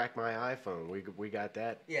 Track my iPhone. We got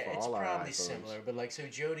that. Yeah, for it's all probably our iPhones. similar, but like, so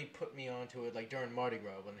Jody put me onto it like during Mardi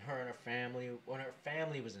Gras when her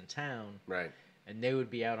family was in town. Right. And they would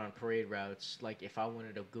be out on parade routes. Like, if I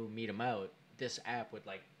wanted to go meet them out, this app would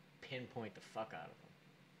like pinpoint the fuck out of them.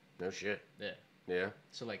 No shit. Yeah. Yeah.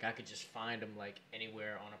 So like, I could just find them like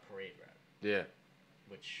anywhere on a parade route. Yeah.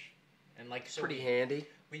 Which, and like, so pretty handy.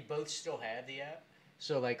 We both still have the app.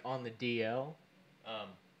 So like on the DL,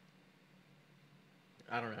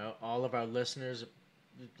 I don't know, all of our listeners,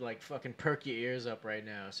 like, fucking perk your ears up right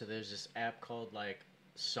now. So there's this app called like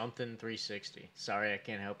something 360. Sorry, I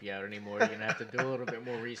can't help you out anymore. You're gonna have to do a little bit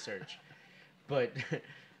more research. But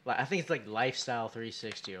like, I think it's like Lifestyle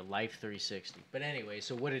 360 or Life 360. But anyway,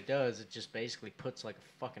 so what it does, it just basically puts like a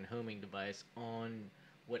fucking homing device on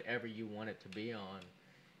whatever you want it to be on.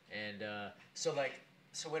 And so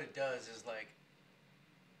what it does is like,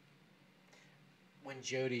 when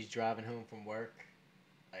Jody's driving home from work,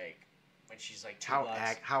 like when she's like two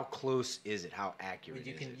blocks. How close is it? How accurate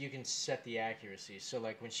is it? You can set the accuracy. So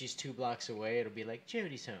like when she's 2 blocks away, it'll be like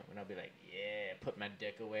Jody's home, and I'll be like, yeah, put my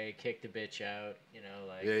dick away, kick the bitch out, you know,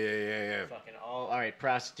 like Yeah. fucking all right,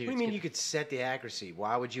 prostitutes. What do you mean you could set the accuracy?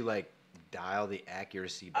 Why would you like dial the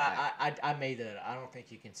accuracy back? I made that. I don't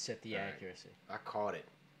think you can set the accuracy. I caught it.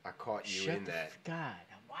 I caught you in that. God,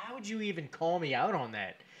 why would you even call me out on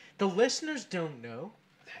that? The listeners don't know.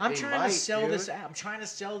 I'm trying to sell this app. I'm trying to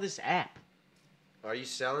sell this app. Are you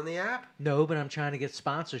selling the app? No, but I'm trying to get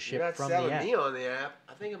sponsorship from the app. You're not selling me on the app.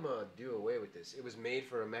 I think I'm gonna do away with this. It was made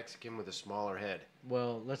for a Mexican with a smaller head.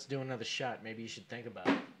 Well, let's do another shot. Maybe you should think about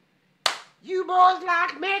it. You boys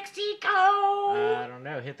like Mexico? I don't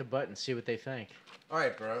know. Hit the button. See what they think. All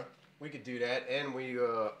right, bro. We could do that, and we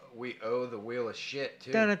owe the wheel of shit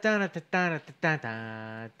too.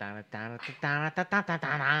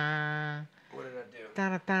 What did I do?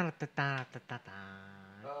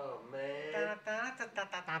 Oh man.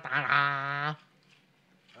 I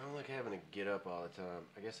don't like having to get up all the time.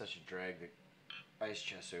 I guess I should drag the ice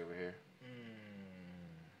chest over here.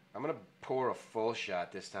 I'm gonna pour a full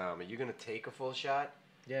shot this time. Are you gonna take a full shot?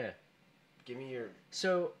 Yeah. Give me your.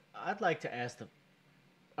 So I'd like to ask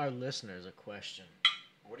our listeners a question.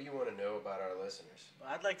 What do you want to know about our listeners?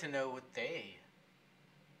 I'd like to know what they.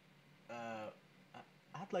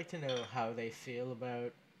 I'd like to know how they feel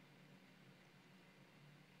about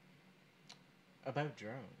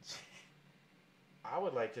drones. I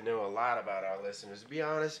would like to know a lot about our listeners. To be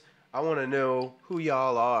honest, I want to know who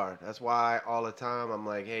y'all are. That's why all the time I'm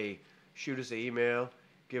like, hey, shoot us an email,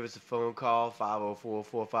 give us a phone call,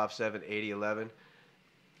 504-457-8011.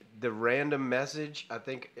 The random message, I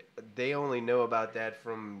think they only know about that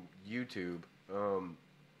from YouTube.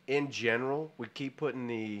 In general, we keep putting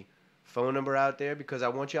the phone number out there because I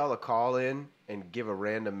want y'all to call in and give a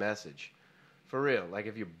random message. For real. Like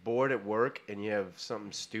if you're bored at work and you have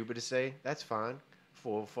something stupid to say, that's fine.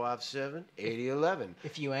 457-8011.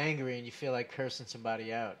 If you're angry and you feel like cursing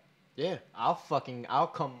somebody out, yeah,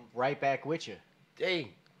 I'll come right back with you. Hey,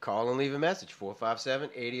 call and leave a message.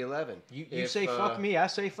 457-8011. You say fuck me, I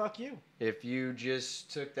say fuck you. If you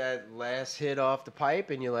just took that last hit off the pipe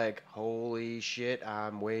and you're like, holy shit,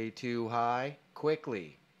 I'm way too high,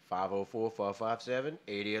 quickly.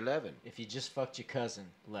 504-457-8011. If you just fucked your cousin,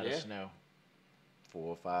 let us know.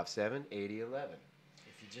 457-8011.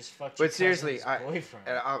 If you just fucked your But seriously, boyfriend.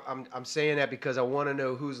 I'm saying that because I want to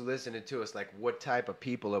know who's listening to us. Like, what type of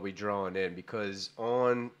people are we drawing in? Because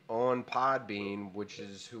on Podbean, which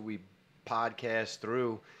is who we podcast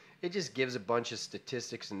through, it just gives a bunch of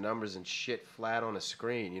statistics and numbers and shit flat on a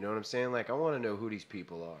screen. You know what I'm saying? Like, I want to know who these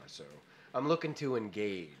people are. So I'm looking to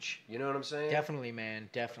engage. You know what I'm saying? Definitely, man.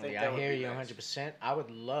 Definitely. I hear you 100%. I would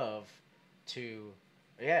love to.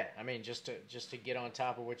 Yeah, I mean, just to get on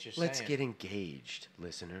top of what you're saying. Let's get engaged,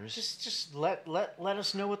 listeners. Just let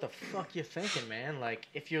us know what the fuck you're thinking, man. Like,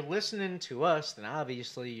 if you're listening to us, then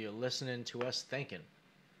obviously you're listening to us thinking.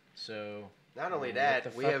 So not only that,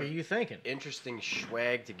 what the fuck are you thinking? Interesting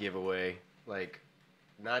swag to give away. Like,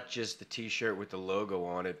 not just the T-shirt with the logo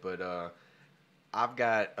on it, but I've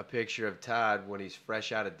got a picture of Todd when he's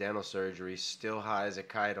fresh out of dental surgery, still high as a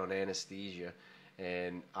kite on anesthesia.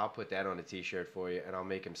 And I'll put that on a T-shirt for you, and I'll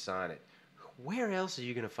make him sign it. Where else are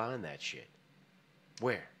you going to find that shit?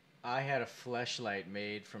 Where? I had a fleshlight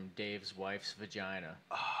made from Dave's wife's vagina.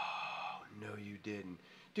 Oh, no you didn't.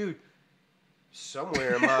 Dude,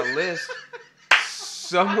 somewhere in my list,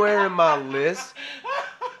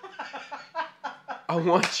 I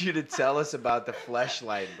want you to tell us about the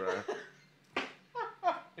fleshlight, bro.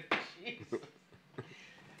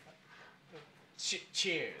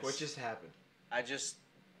 Cheers. What just happened?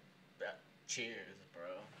 Cheers, bro.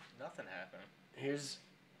 Nothing happened. Here's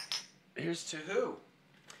to who?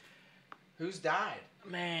 Who's died?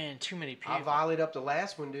 Man, too many people. I volleyed up the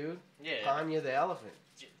last one, dude. Yeah. Panya the elephant.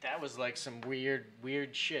 That was like some weird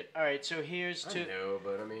shit. All right, so here's to. I know,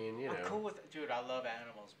 but I mean, you know. I'm cool with, dude. I love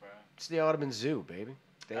animals, bro. It's the Audubon Zoo, baby.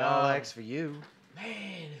 They all ask for you.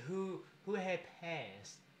 Man, who had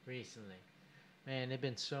passed recently? Man, there've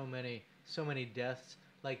been so many deaths.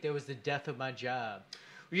 Like there was the death of my job.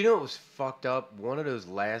 You know what was fucked up? One of those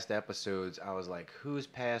last episodes, I was like, who's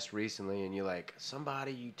passed recently? And you're like,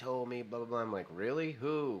 somebody you told me, blah, blah, blah. I'm like, really?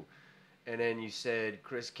 Who? And then you said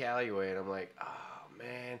Chris Calloway, and I'm like, oh,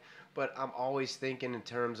 man. But I'm always thinking in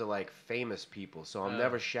terms of, like, famous people. So I'm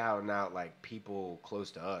never shouting out, like, people close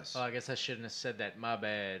to us. Oh, I guess I shouldn't have said that. My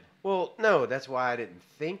bad. Well, no, that's why I didn't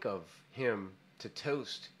think of him to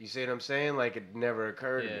toast. You see what I'm saying? Like, it never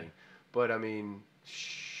occurred to me. But, I mean,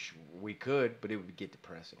 we could, but it would get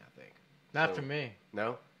depressing, I think. Not for me.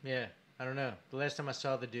 No? Yeah, I don't know. The last time I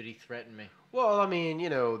saw the dude, he threatened me. Well, I mean, you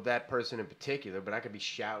know, that person in particular, but I could be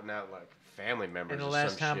shouting out, like, family members And the or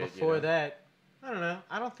last some time shit, before you know? that, I don't know.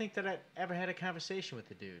 I don't think that I ever had a conversation with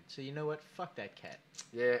the dude. So you know what? Fuck that cat.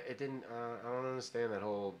 Yeah, it didn't, I don't understand that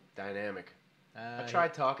whole dynamic. I Uh,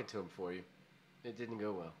 tried talking to him for you. It didn't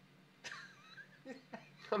go well.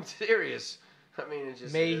 I'm serious. I mean, it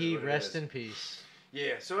just May is he what it rest is. in peace.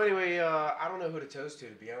 Yeah, so anyway, I don't know who to toast to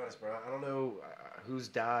be honest, bro. I don't know who's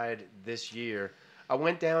died this year. I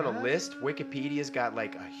went down a list. Wikipedia's got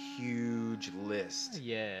like a huge list.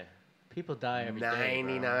 Yeah. People die every day,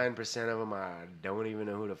 bro. 99% of them I don't even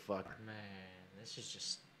know who the fuck. Man, this is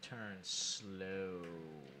just turned slow.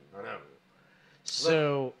 I know.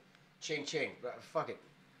 So, Look, ching ching. Fuck it.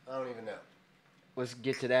 I don't even know. Let's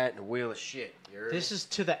get to that and the wheel of shit. You heard this me? is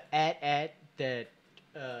to the at that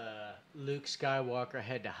Luke Skywalker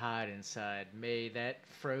had to hide inside. May that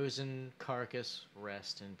frozen carcass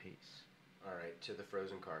rest in peace. All right, to the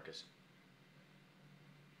frozen carcass.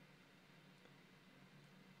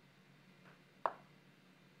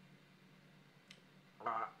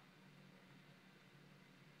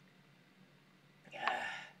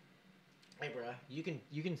 Hey, bro, you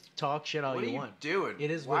can talk shit all What are you you want. doing? It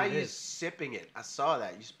is Why what are it you is. sipping it? I saw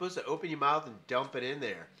that. You're supposed to open your mouth and dump it in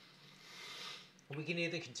there. We can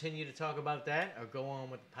either continue to talk about that or go on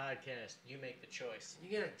with the podcast. You make the choice.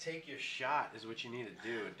 You gotta take your shot is what you need to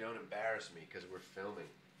do, and don't embarrass me because we're filming.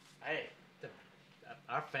 Hey,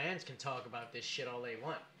 our fans can talk about this shit all they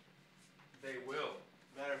want. They will.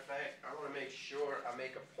 Matter of fact, I want to make sure I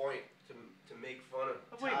make a point to make fun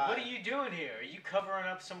of. Wait, Todd. what are you doing here? Are you covering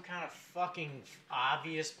up some kind of fucking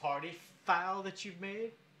obvious party foul that you've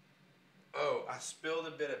made? Oh, I spilled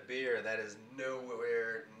a bit of beer that is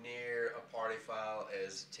nowhere near a party foul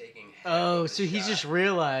as taking half Oh, of the so he shot. just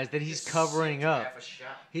realized that he's Just covering sipped up. half a shot.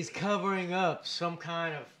 He's covering up some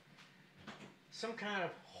kind of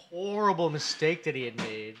horrible mistake that he had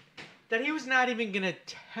made that he was not even gonna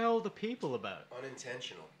tell the people about.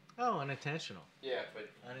 Unintentional. Oh, unintentional. Yeah, but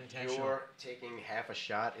Unintentional. your taking half a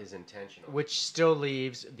shot is intentional. Which still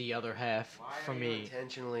leaves the other half Why for are you me.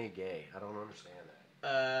 intentionally gay? I don't understand that.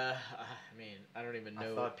 I mean, I don't even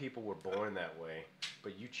know. I thought people were born that way,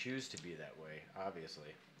 but you choose to be that way, obviously.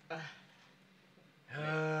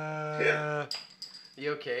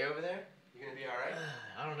 You okay over there? You gonna be all right?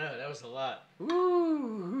 I don't know. That was a lot.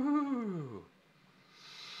 Ooh.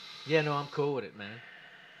 Yeah, no, I'm cool with it, man.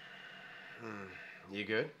 You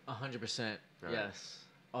good? 100%. All right. Yes.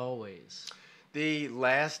 Always. The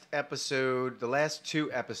last two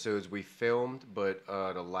episodes we filmed, but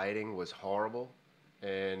the lighting was horrible,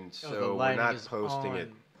 and The so we're lighting not is posting on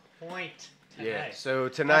it. Point tonight. Yeah, so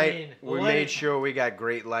tonight I mean, we lighting- made sure we got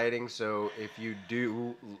great lighting, so if you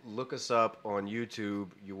do look us up on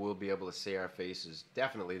YouTube, you will be able to see our faces.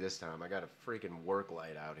 Definitely this time. I got a freaking work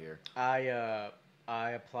light out here.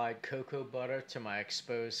 I applied cocoa butter to my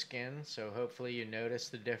exposed skin, so hopefully you notice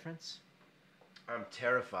the difference. I'm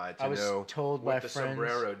terrified to I was know told what by the friends-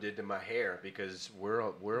 sombrero did to my hair because we're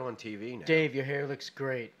on TV now. Dave, your hair looks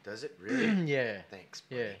great. Does it really? Yeah. Thanks,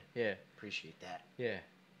 buddy. Yeah. Appreciate that. Yeah.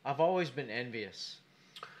 I've always been envious.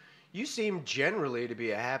 You seem generally to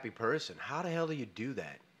be a happy person. How the hell do you do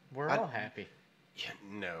that? We're all happy. Yeah,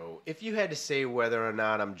 no. If you had to say whether or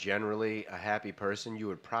not I'm generally a happy person, you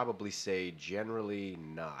would probably say generally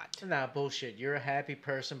not. Nah, bullshit. You're a happy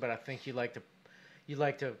person, but I think you like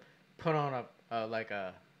to put on a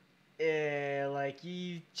yeah, like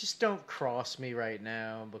you just don't cross me right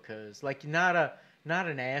now because like not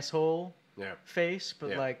an asshole Yeah. face,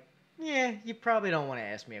 but Yeah. like yeah, you probably don't want to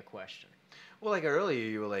ask me a question. Well, like earlier,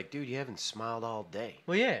 you were like, dude, you haven't smiled all day.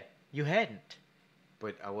 Well, yeah, you hadn't.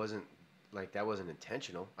 But I wasn't, like, that wasn't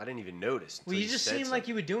intentional. I didn't even notice. Well, until you just said seemed like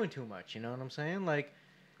you something. were doing too much. You know what I'm saying? Like,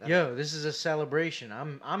 That yo, this is a celebration.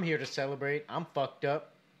 I'm here to celebrate. I'm fucked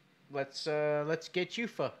up. Let's get you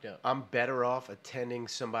fucked up. I'm better off attending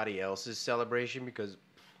somebody else's celebration because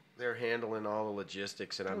they're handling all the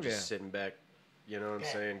logistics and I'm just sitting back, you know what I'm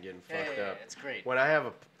saying, getting fucked up. It's great. When I have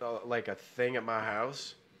a thing at my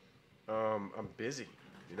house, I'm busy.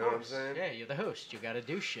 You know what I'm saying? Yeah, you're the host. You got to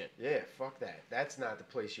do shit. Yeah, fuck that. That's not the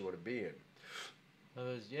place you want to be in.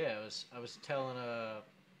 I was telling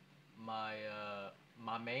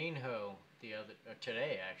my main hoe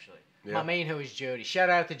today actually. Yeah. My main hoe is Jody. Shout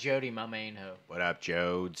out to Jody, my main hoe. What up,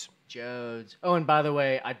 Jodes? Jodes. Oh, and by the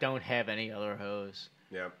way, I don't have any other hoes,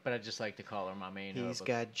 Yeah. but I just like to call her my main hoe. He's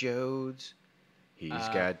got Jodes. He's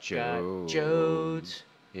got got Jodes. Jodes.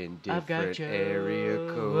 In I've got different area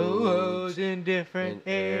codes. Jodes in different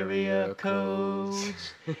area codes.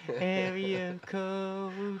 Area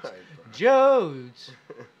codes. Jodes.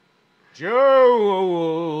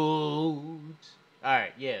 Jodes.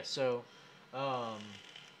 Alright, yeah, so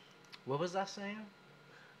what was I saying?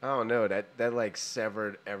 I don't know. That like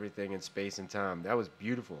severed everything in space and time. That was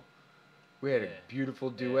beautiful. We had a beautiful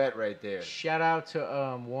duet right there. Shout out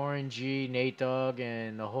to Warren G, Nate Dogg,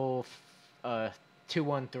 and the whole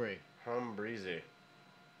 213. Hum breezy.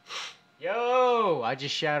 Yo, I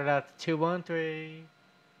just shouted out to 213.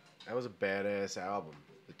 That was a badass album.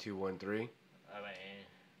 The 213. I mean,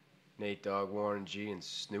 Nate Dogg, Warren G, and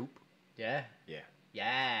Snoop. yeah. Yeah.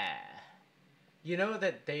 Yeah. You know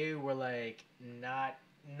that they were like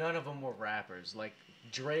none of them were rappers. Like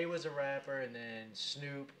Dre was a rapper, and then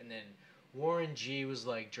Snoop, and then Warren G was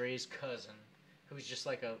like Dre's cousin, who was just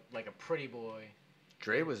like a pretty boy.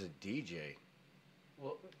 Dre was a DJ.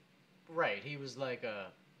 Well, right, he was like a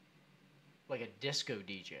disco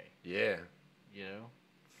DJ. Yeah. You know.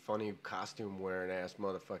 Funny costume wearing ass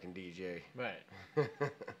motherfucking DJ. Right.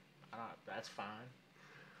 That's fine.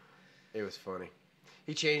 It was funny.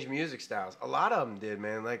 He changed music styles. A lot of them did,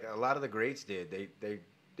 man. Like a lot of the greats did.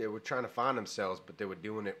 They were trying to find themselves, but they were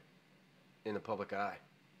doing it in the public eye.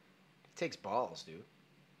 It takes balls, dude.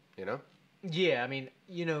 You know? Yeah, I mean,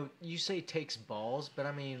 you know, you say takes balls, but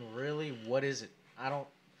I mean, really, what is it?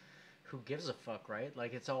 Who gives a fuck, right?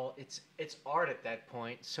 Like it's art at that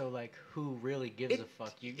point. So like, who really gives a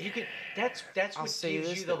fuck? You can that's I'll what say gives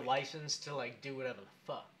this, you the though. license to like do whatever the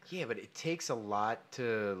fuck. Yeah, but it takes a lot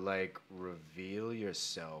to like reveal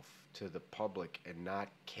yourself to the public and not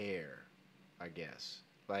care, I guess.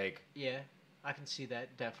 Like, Yeah, I can see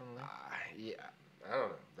that definitely. yeah, I don't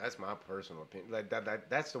know. That's my personal opinion. Like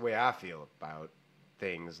that's the way I feel about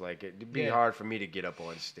things. Like it'd be Yeah. hard for me to get up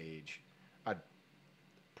on stage. I'd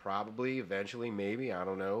probably eventually, maybe, I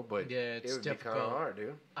don't know, but Yeah, it's it would be difficult. kind of hard,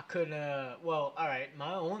 dude. I couldn't. Well, all right.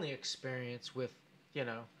 My only experience with, you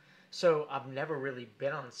know, so I've never really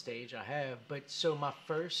been on stage. I have, but so my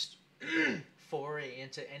first foray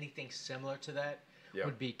into anything similar to that Yeah.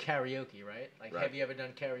 would be karaoke, right? Like, Right. have you ever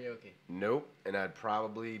done karaoke? Nope, and I'd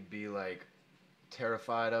probably be like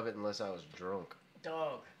terrified of it unless I was drunk.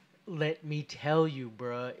 Dog, let me tell you,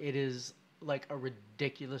 bruh, it is like a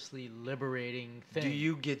ridiculously liberating thing.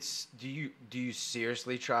 Do you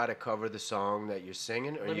seriously try to cover the song that you're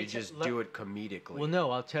singing, or Let me you te- just let- do it comedically? Well, no,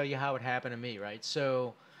 I'll tell you how it happened to me, right?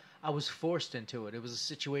 So I was forced into it. It was a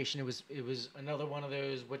situation. It was another one of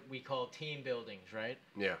those what we call team buildings, right?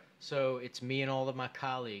 Yeah. So it's me and all of my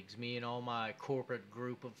colleagues, me and all my corporate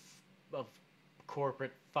group of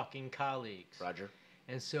corporate fucking colleagues. Roger.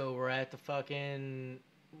 And so we're at the fucking.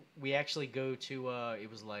 We actually go to. It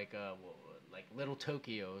was like Little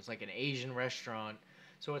Tokyo. It's like an Asian restaurant.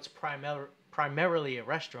 So it's primarily a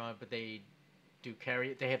restaurant, but they do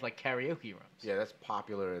They have like karaoke rooms. Yeah, that's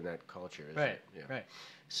popular in that culture, isn't Right. it? Yeah. Right.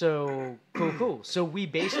 So cool. So we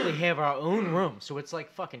basically have our own room. So it's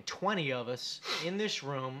like fucking 20 of us in this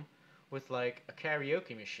room with like a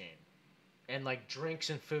karaoke machine, and like drinks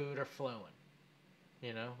and food are flowing.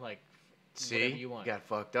 You know, like See, whatever you want. got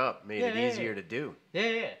fucked up, made it Yeah, yeah, easier yeah. to do.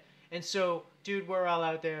 Yeah. And so, dude, we're all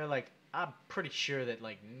out there. Like, I'm pretty sure that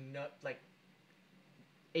like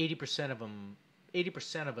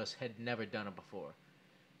 80% of us had never done it before,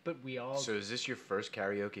 but we all. So is this your first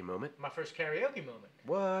karaoke moment? My first karaoke moment,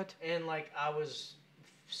 What? and like I was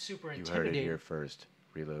super You heard intimidated. it here first.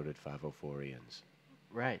 Reloaded 504ians.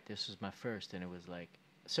 Right, this was my first, and it was like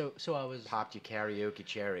so I was Popped your karaoke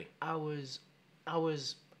cherry. I was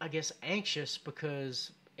I guess anxious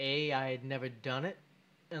because I had never done it,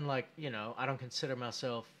 and like, I don't consider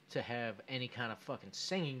myself to have any kind of fucking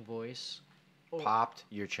singing voice. Popped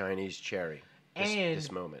your Chinese cherry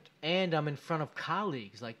this moment. And I'm in front of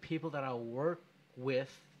colleagues, like people that I work with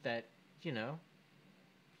that,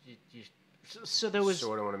 so there was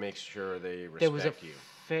sort of want to make sure they respect you. There was a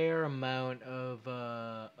fair amount of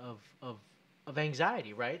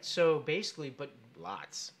anxiety, right? So basically, but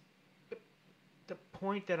lots. The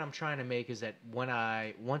point that I'm trying to make is that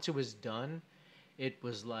once it was done, it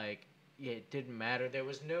was like, it didn't matter. There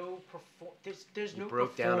was no there's no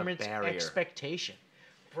performance expectation.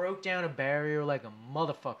 Broke down a barrier like a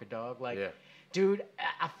motherfucker, dog. Like, dude,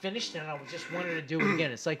 I finished it and I just wanted to do it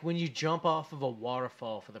again. It's like when you jump off of a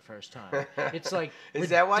waterfall for the first time. It's like Is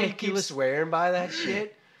that why you keep swearing by that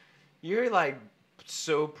shit? You're like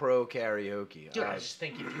so pro karaoke. Dude, I just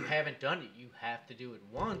think if you haven't done it, you have to do it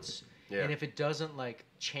once. Yeah. And if it doesn't like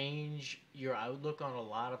change your outlook on a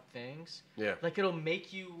lot of things, like it'll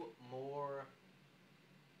make you more.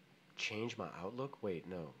 Change my outlook? Wait,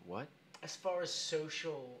 no. What? As far as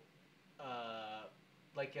social,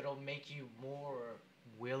 like it'll make you more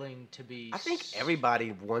willing to be. I think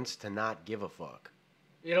everybody wants to not give a fuck.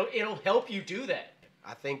 It'll help you do that.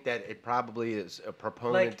 I think that it probably is a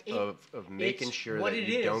proponent of making sure that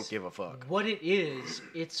you don't give a fuck. What it is,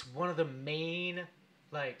 it's one of the main,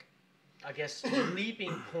 like, I guess,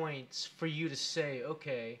 leaping points for you to say,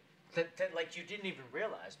 okay, that like you didn't even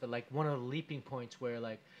realize, but like one of the leaping points where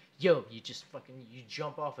like, yo, you just you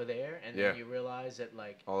jump off of there and then you realize that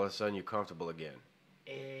like all of a sudden you're comfortable again.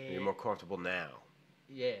 You're more comfortable now.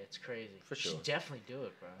 Yeah, it's crazy. For sure. You should definitely do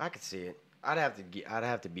it, bro. I could see it. I'd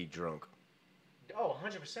have to be drunk. Oh,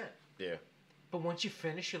 100%. Yeah. But once you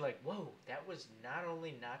finish, you're like, whoa, that was not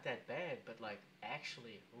only not that bad, but like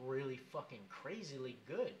actually really fucking crazily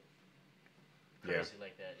good. Crazy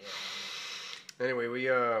like that, yeah. Anyway,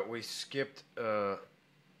 we skipped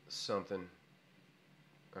something.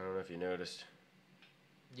 I don't know if you noticed.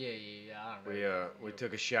 Yeah, I don't know. We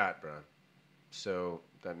took a shot, bro. So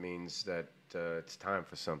that means that it's time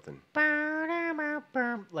for something.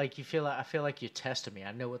 Like I feel like you're testing me.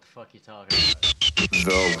 I know what the fuck you're talking about.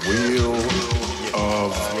 The wheel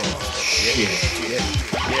of shit. Yeah.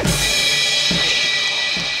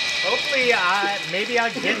 Hopefully, maybe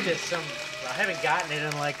I'll get this. I haven't gotten it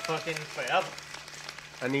in like fucking forever.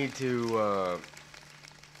 I need to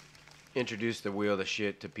introduce the wheel of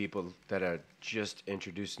shit to people that are just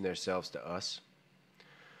introducing themselves to us.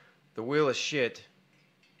 The wheel of shit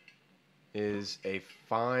is a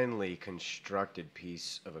finely constructed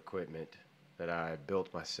piece of equipment that I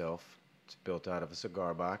built myself. It's built out of a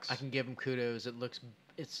cigar box. I can give him kudos.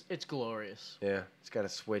 It's glorious. Yeah, it's got a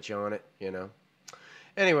switch on it,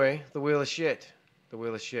 Anyway, the wheel of shit. The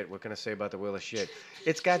wheel of shit. What can I say about the wheel of shit?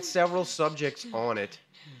 It's got several subjects on it.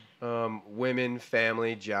 Women,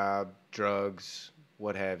 family, job, drugs,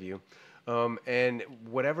 what have you. And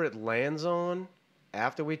whatever it lands on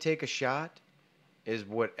after we take a shot is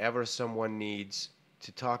whatever someone needs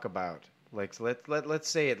to talk about. Like, let's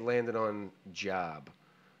say it landed on job,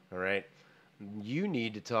 all right? You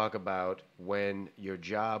need to talk about when your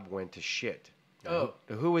job went to shit. Oh.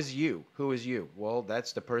 Who is you? Who is you? Well,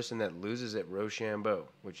 that's the person that loses at Rochambeau,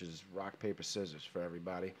 which is rock, paper, scissors for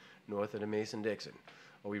everybody north of the Mason-Dixon.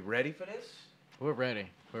 Are we ready for this? We're ready.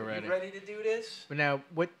 We're ready. You ready to do this? But now,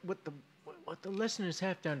 what the listeners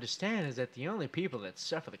have to understand is that the only people that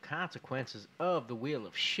suffer the consequences of the wheel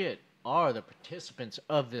of shit are the participants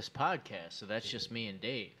of this podcast. So that's just me and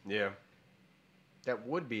Dave. Yeah. That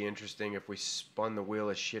would be interesting if we spun the wheel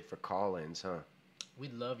of shit for call-ins, huh?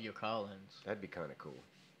 We'd love your call-ins. That'd be kind of cool.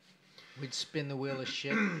 We'd spin the wheel of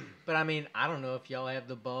shit. But, I mean, I don't know if y'all have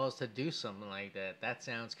the balls to do something like that. That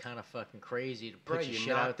sounds kind of fucking crazy to put your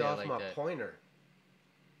shit out there like that. You knocked off my pointer.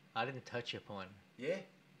 I didn't touch your pointer. Yeah.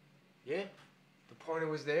 Yeah. The pointer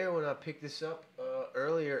was there when I picked this up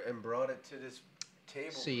earlier and brought it to this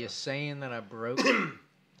table. So you're saying that I broke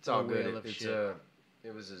it's all good.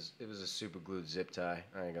 It was a super glued zip tie.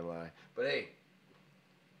 I ain't gonna lie. But hey,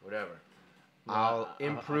 whatever. I'll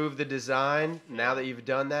improve the design. Now that you've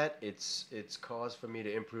done that, it's cause for me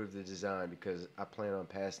to improve the design because I plan on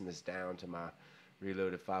passing this down to my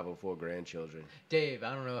Reloaded504 grandchildren. Dave,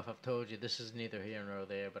 I don't know if I've told you, this is neither here nor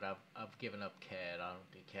there, but I've given up CAD. I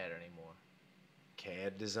don't do CAD anymore.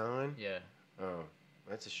 CAD design? Yeah. Oh,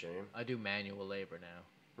 that's a shame. I do manual labor now.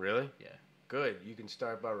 Really? Yeah. Good. You can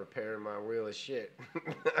start by repairing my wheel of shit.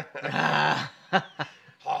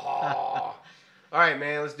 All right,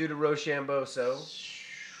 man. Let's do the Rochambeau. So,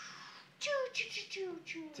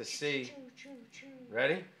 to see.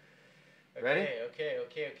 Ready? Ready? Okay.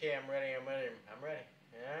 I'm ready.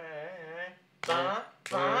 All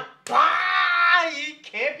You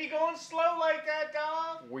can't be going slow like that,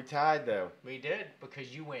 dog. We tied though. We did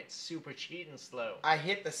because you went super cheating slow. I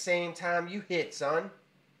hit the same time you hit, son.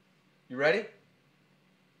 You ready?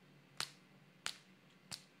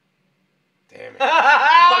 Damn it.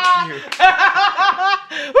 Fuck you.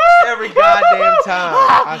 Every goddamn time.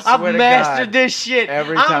 I swear I've to mastered God. this shit.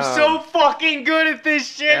 Every I'm time. so fucking good at this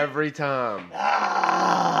shit. Every time.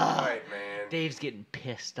 Ah. Right, man. Dave's getting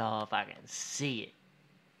pissed off. I can see it.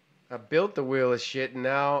 I built the wheel of shit, and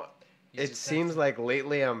now You it just seems like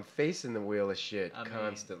lately I'm facing the wheel of shit I mean,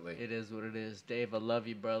 constantly. it is what it is. Dave, I love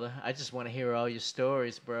you, brother. I just want to hear all your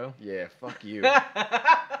stories, bro. Yeah, fuck you.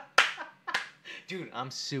 Dude,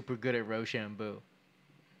 I'm super good at Rochambeau.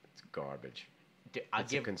 It's garbage. Dude,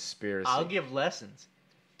 It's a conspiracy. I'll give lessons.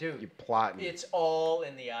 Dude, You're plotting. it's all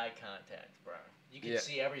in the eye contact, bro. You can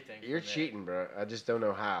see everything. You're from there. cheating, bro. I just don't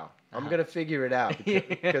know how. I'm Uh-huh. going to figure it out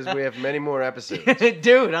because we have many more episodes.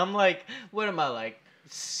 Dude, I'm like, what am I like?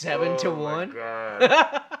 7 to 1? Oh, my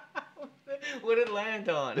God. What did it land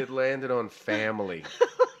on? It landed on family.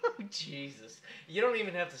 Jesus. You don't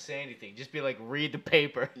even have to say anything. Just be like, read the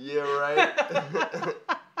paper. Yeah, right?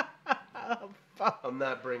 I'm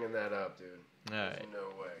not bringing that up, dude. All There's right.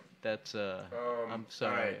 no way. That's, I'm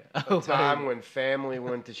sorry. All right. A time when family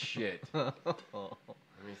went to shit. I Let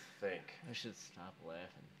me think. should stop laughing.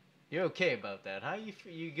 You're okay about that, huh?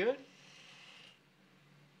 You good?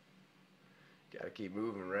 Gotta keep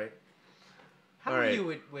moving, right? How All are right. you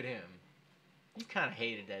with him? You kind of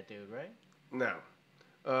hated that dude, right? No.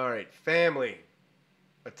 All right. Family.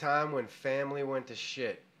 A time when family went to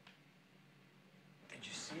shit. Did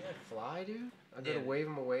you see that fly, dude? I go to Yeah. wave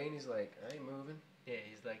him away, and he's like, I ain't moving. Yeah,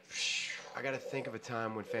 he's like, I gotta think of a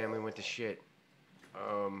time when family went to shit.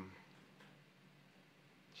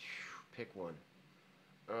 Pick one.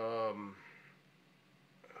 Oh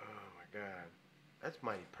my God, that's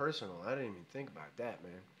mighty personal. I didn't even think about that,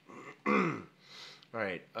 man. All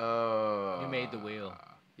right. you made the wheel.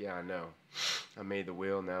 Yeah, I know. I made the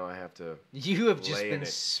wheel. Now I have to. You have just lay in been it.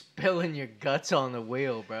 spilling your guts on the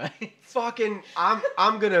wheel, bro. Fucking.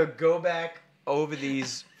 I'm gonna go back over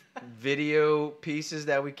these video pieces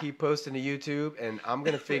that we keep posting to YouTube, and I'm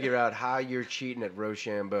gonna figure out how you're cheating at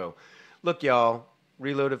Rochambeau. Look, y'all,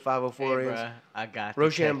 Reloaded504. Hey, bruh, I got the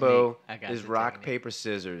Rochambeau technique. I got is the rock, technique. paper,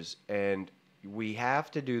 scissors, and we have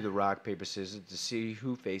to do the rock, paper, scissors to see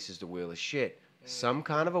who faces the wheel of shit. Some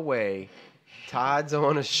kind of a way. Todd's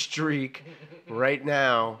on a streak right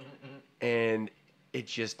now, and it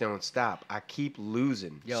just don't stop. I keep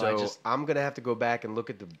losing. Yo, so I'm going to have to go back and look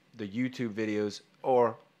at the YouTube videos,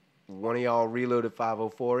 or one of y'all Reloaded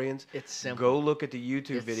 504ians. It's simple. Go look at the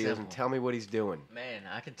YouTube It's videos simple. and tell me what he's doing. Man,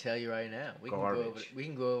 I can tell you right now. We Garbage.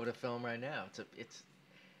 can go over the film right now.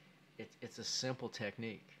 It's a simple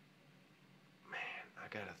technique. Man, I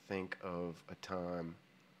got to think of a time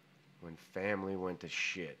when family went to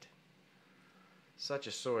shit. Such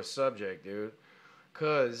a sore subject, dude.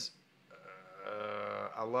 Because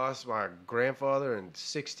I lost my grandfather in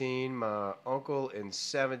 16, my uncle in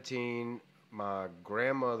 17, my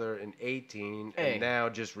grandmother in 18, Hey. and now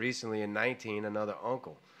just recently in 19, another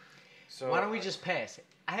uncle. So Why don't we just pass it?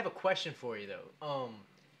 I have a question for you though.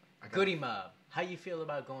 Goody Mob. How you feel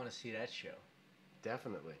about going to see that show?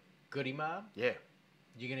 Definitely. Goody Mob? Yeah.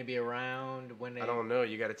 You gonna be around when they? I don't know.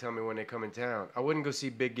 You got to tell me when they come in town. I wouldn't go see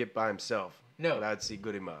Big Gip by himself. No. But I'd see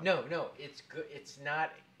Goody Mob. No, it's good. It's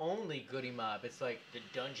not only Goody Mob. It's like the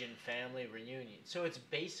Dungeon Family Reunion. So it's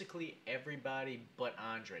basically everybody but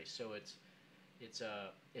Andre. So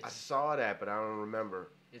I saw that, but I don't remember.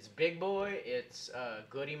 it's Big Boy. It's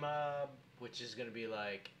Goody Mob, which is gonna be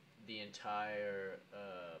like the entire.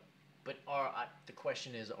 But the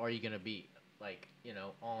question is, are you gonna be like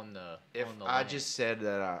on the? If on the I land? just said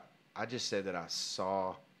that I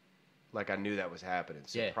saw, like I knew that was happening.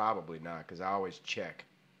 So Yeah. probably not, because I always check.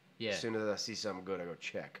 Yeah. As soon as I see something good, I go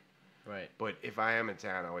check. Right. But if I am in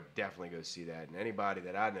town, I would definitely go see that. And anybody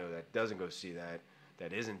that I know that doesn't go see that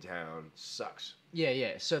is in town, sucks.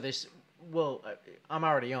 Yeah. So this. Well, I'm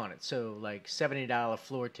already on it. So like $70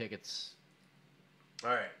 floor tickets. All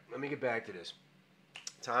right, let me get back to this.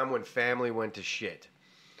 Time when family went to shit.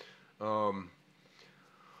 All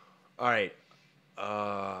right.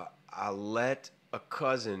 I let a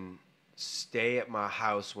cousin stay at my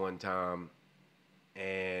house one time,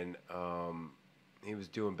 and he was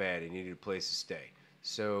doing bad. He needed a place to stay.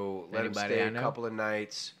 So let him Anybody stay I a know? couple of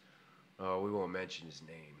nights. We won't mention his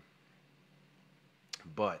name.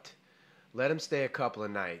 But let him stay a couple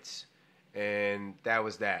of nights, and that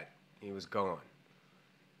was that. He was gone.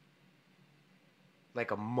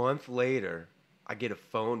 Like a month later, I get a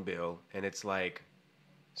phone bill, and it's like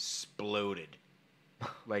exploded.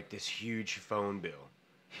 Like this huge phone bill.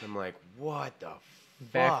 I'm like, what the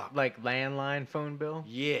fuck? Back, like landline phone bill?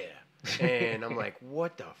 Yeah. And I'm like,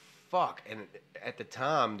 what the fuck? And at the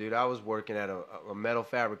time, dude, I was working at a metal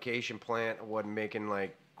fabrication plant. I wasn't making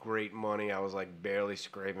like great money. I was like barely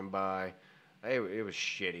scraping by. It was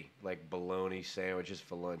shitty. Like bologna sandwiches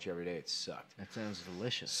for lunch every day. It sucked. That sounds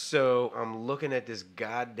delicious. So I'm looking at this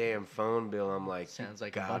goddamn phone bill. I'm like, sounds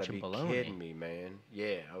like you a gotta bunch of be bologna. kidding me, man.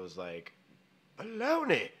 Yeah, I was like,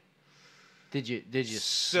 bologna. Did you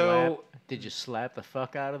slap the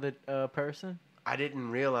fuck out of the person? I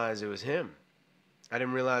didn't realize it was him.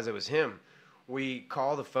 We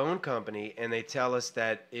call the phone company and they tell us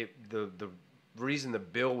that the reason the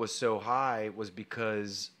bill was so high was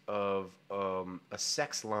because of a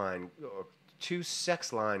sex line or 2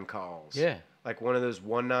 sex line calls. Yeah. Like one of those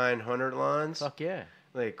 1-900 lines. Fuck yeah.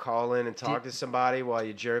 They call in and talk to somebody while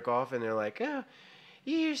you jerk off and they're like, oh,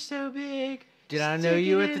 you're so big. Did I know Stick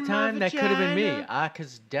you it at the in time? my That could have been me. vagina.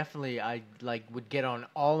 Cause definitely I like would get on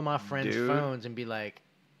all of my friends' Dude. phones and be like,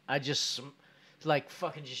 I just like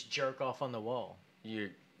fucking just jerk off on the wall. You're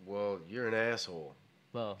an asshole.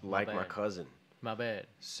 Well, Like my bad. cousin. My bad.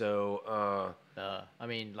 So, I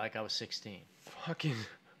mean, like I was 16. fucking.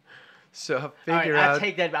 So I All figure right, out. I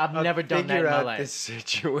take that. I've never done that in my life. This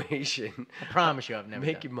situation. I promise you, I've never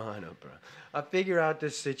Make done your mind up, bro. I figure out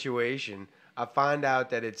this situation. I find out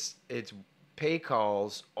that it's pay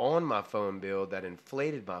calls on my phone bill that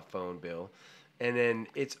inflated my phone bill, and then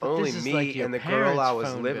it's But only this is me like your and the girl I parents'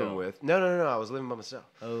 was phone living bill. with. No, I was living by myself.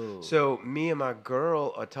 Oh. So me and my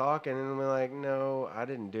girl are talking, and we're like, "No, I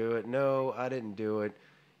didn't do it. No, I didn't do it.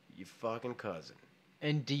 You fucking cousin."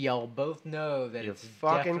 And do y'all both know that Your it's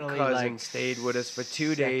fucking definitely cousin like stayed with us for 2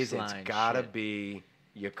 sex days. It's line gotta shit. be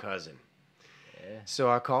your cousin. Yeah. So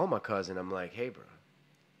I call my cousin. I'm like, hey, bro,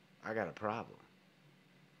 I got a problem.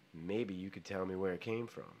 Maybe you could tell me where it came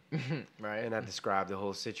from. Right. And I described the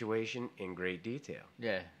whole situation in great detail.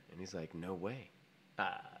 Yeah. And he's like, no way.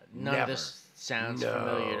 None of this sounds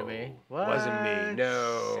familiar to me. What? Wasn't me.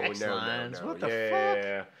 No. Sex no, lines. No, no. What the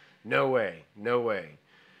yeah. No way. No way.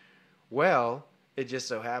 Well, it just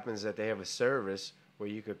so happens that they have a service where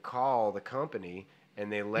you could call the company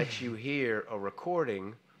and they let you hear a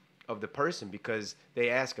recording of the person because they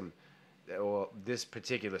ask them, well, this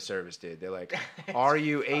particular service did. They're like, are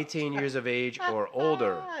you 18 years of age or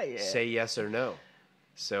older? Yeah. Say yes or no.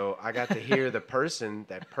 So I got to hear the person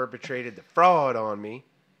that perpetrated the fraud on me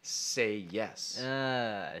say yes. Did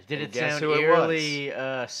And it guess sound who it eerily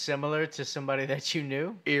similar to somebody that you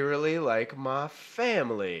knew? Eerily like my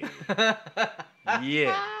family.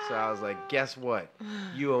 Yeah. So I was like, guess what?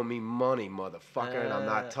 You owe me money, motherfucker, and I'm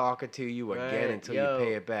not talking to you again right. until Yo, you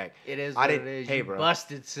pay it back. It is I what didn't, it is. Hey, You bro.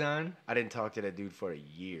 busted, son. I didn't talk to that dude for a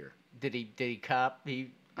year. Did he cop?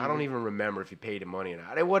 I don't even remember if he paid the money or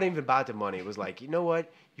not. It wasn't even about the money. It was like, you know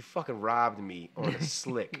what? You fucking robbed me on a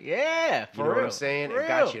slick. Yeah, for You know real. what I'm saying? For And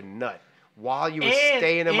got real. you nut. While you were And-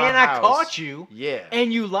 staying in my and house. I caught you. Yeah.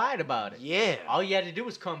 And you lied about it. Yeah. All you had to do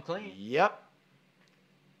was come clean. Yep.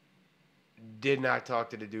 Did not talk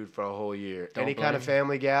to the dude for a whole year. Don't Any kind of blame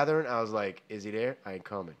family gathering, I was like, is he there? I ain't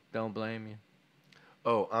coming. Don't blame you.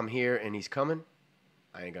 Oh, I'm here and he's coming?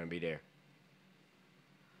 I ain't gonna be there.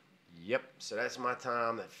 Yep. So that's my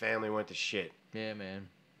time that family went to shit. Yeah, man.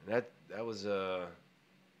 And that was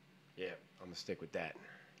yeah, I'm gonna stick with that.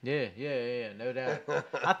 Yeah, no doubt.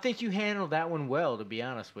 I think you handled that one well, to be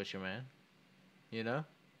honest with you, man. You know?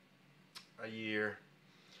 A year.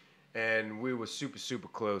 And we were super, super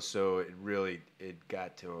close, so it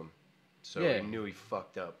got to him. So Yeah. we knew he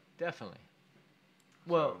fucked up. Definitely.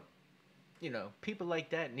 Well, you know, people like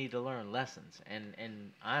that need to learn lessons.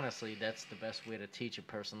 And honestly, that's the best way to teach a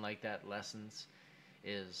person like that lessons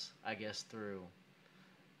is, I guess, through...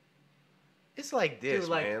 It's like this,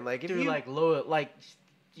 man. Like, if you... loyal... Like,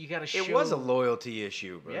 you gotta show... It was a loyalty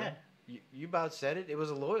issue, bro. Yeah. You about said it. It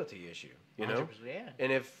was a loyalty issue, you know? 100%, yeah.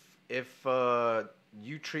 And if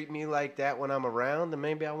you treat me like that when I'm around, then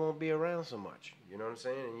maybe I won't be around so much. You know what I'm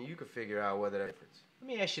saying? And you could figure out whether that difference. Let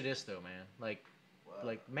me ask you this, though, man. Like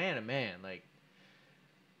man to man, like...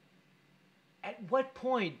 At what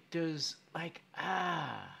point does, like,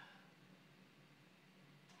 I'm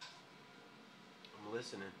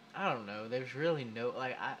listening. I don't know. There's really no,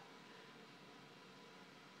 like, I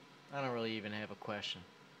don't really even have a question.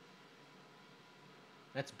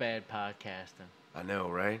 That's bad podcasting. I know,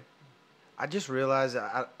 right? I just realized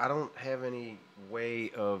I don't have any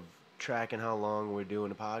way of tracking how long we're doing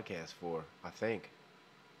the podcast for, I think.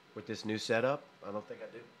 With this new setup, I don't think I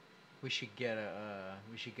do. We should get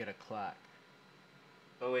a clock.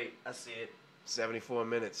 Oh, wait, I see it. 74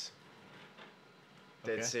 minutes.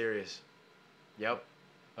 Dead serious. Yep.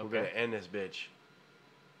 Okay. We're gonna end this bitch.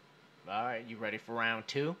 All right, you ready for round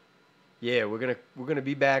 2? Yeah, we're gonna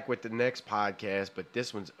be back with the next podcast, but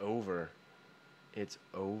this one's over. It's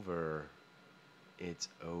over. It's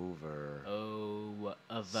over. Over.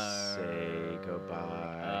 Say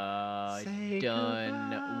goodbye. Say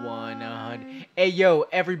done. 100. Hey, yo,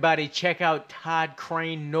 everybody, check out Todd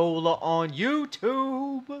Crane Nola on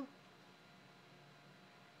YouTube. Love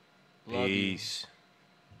you. Peace.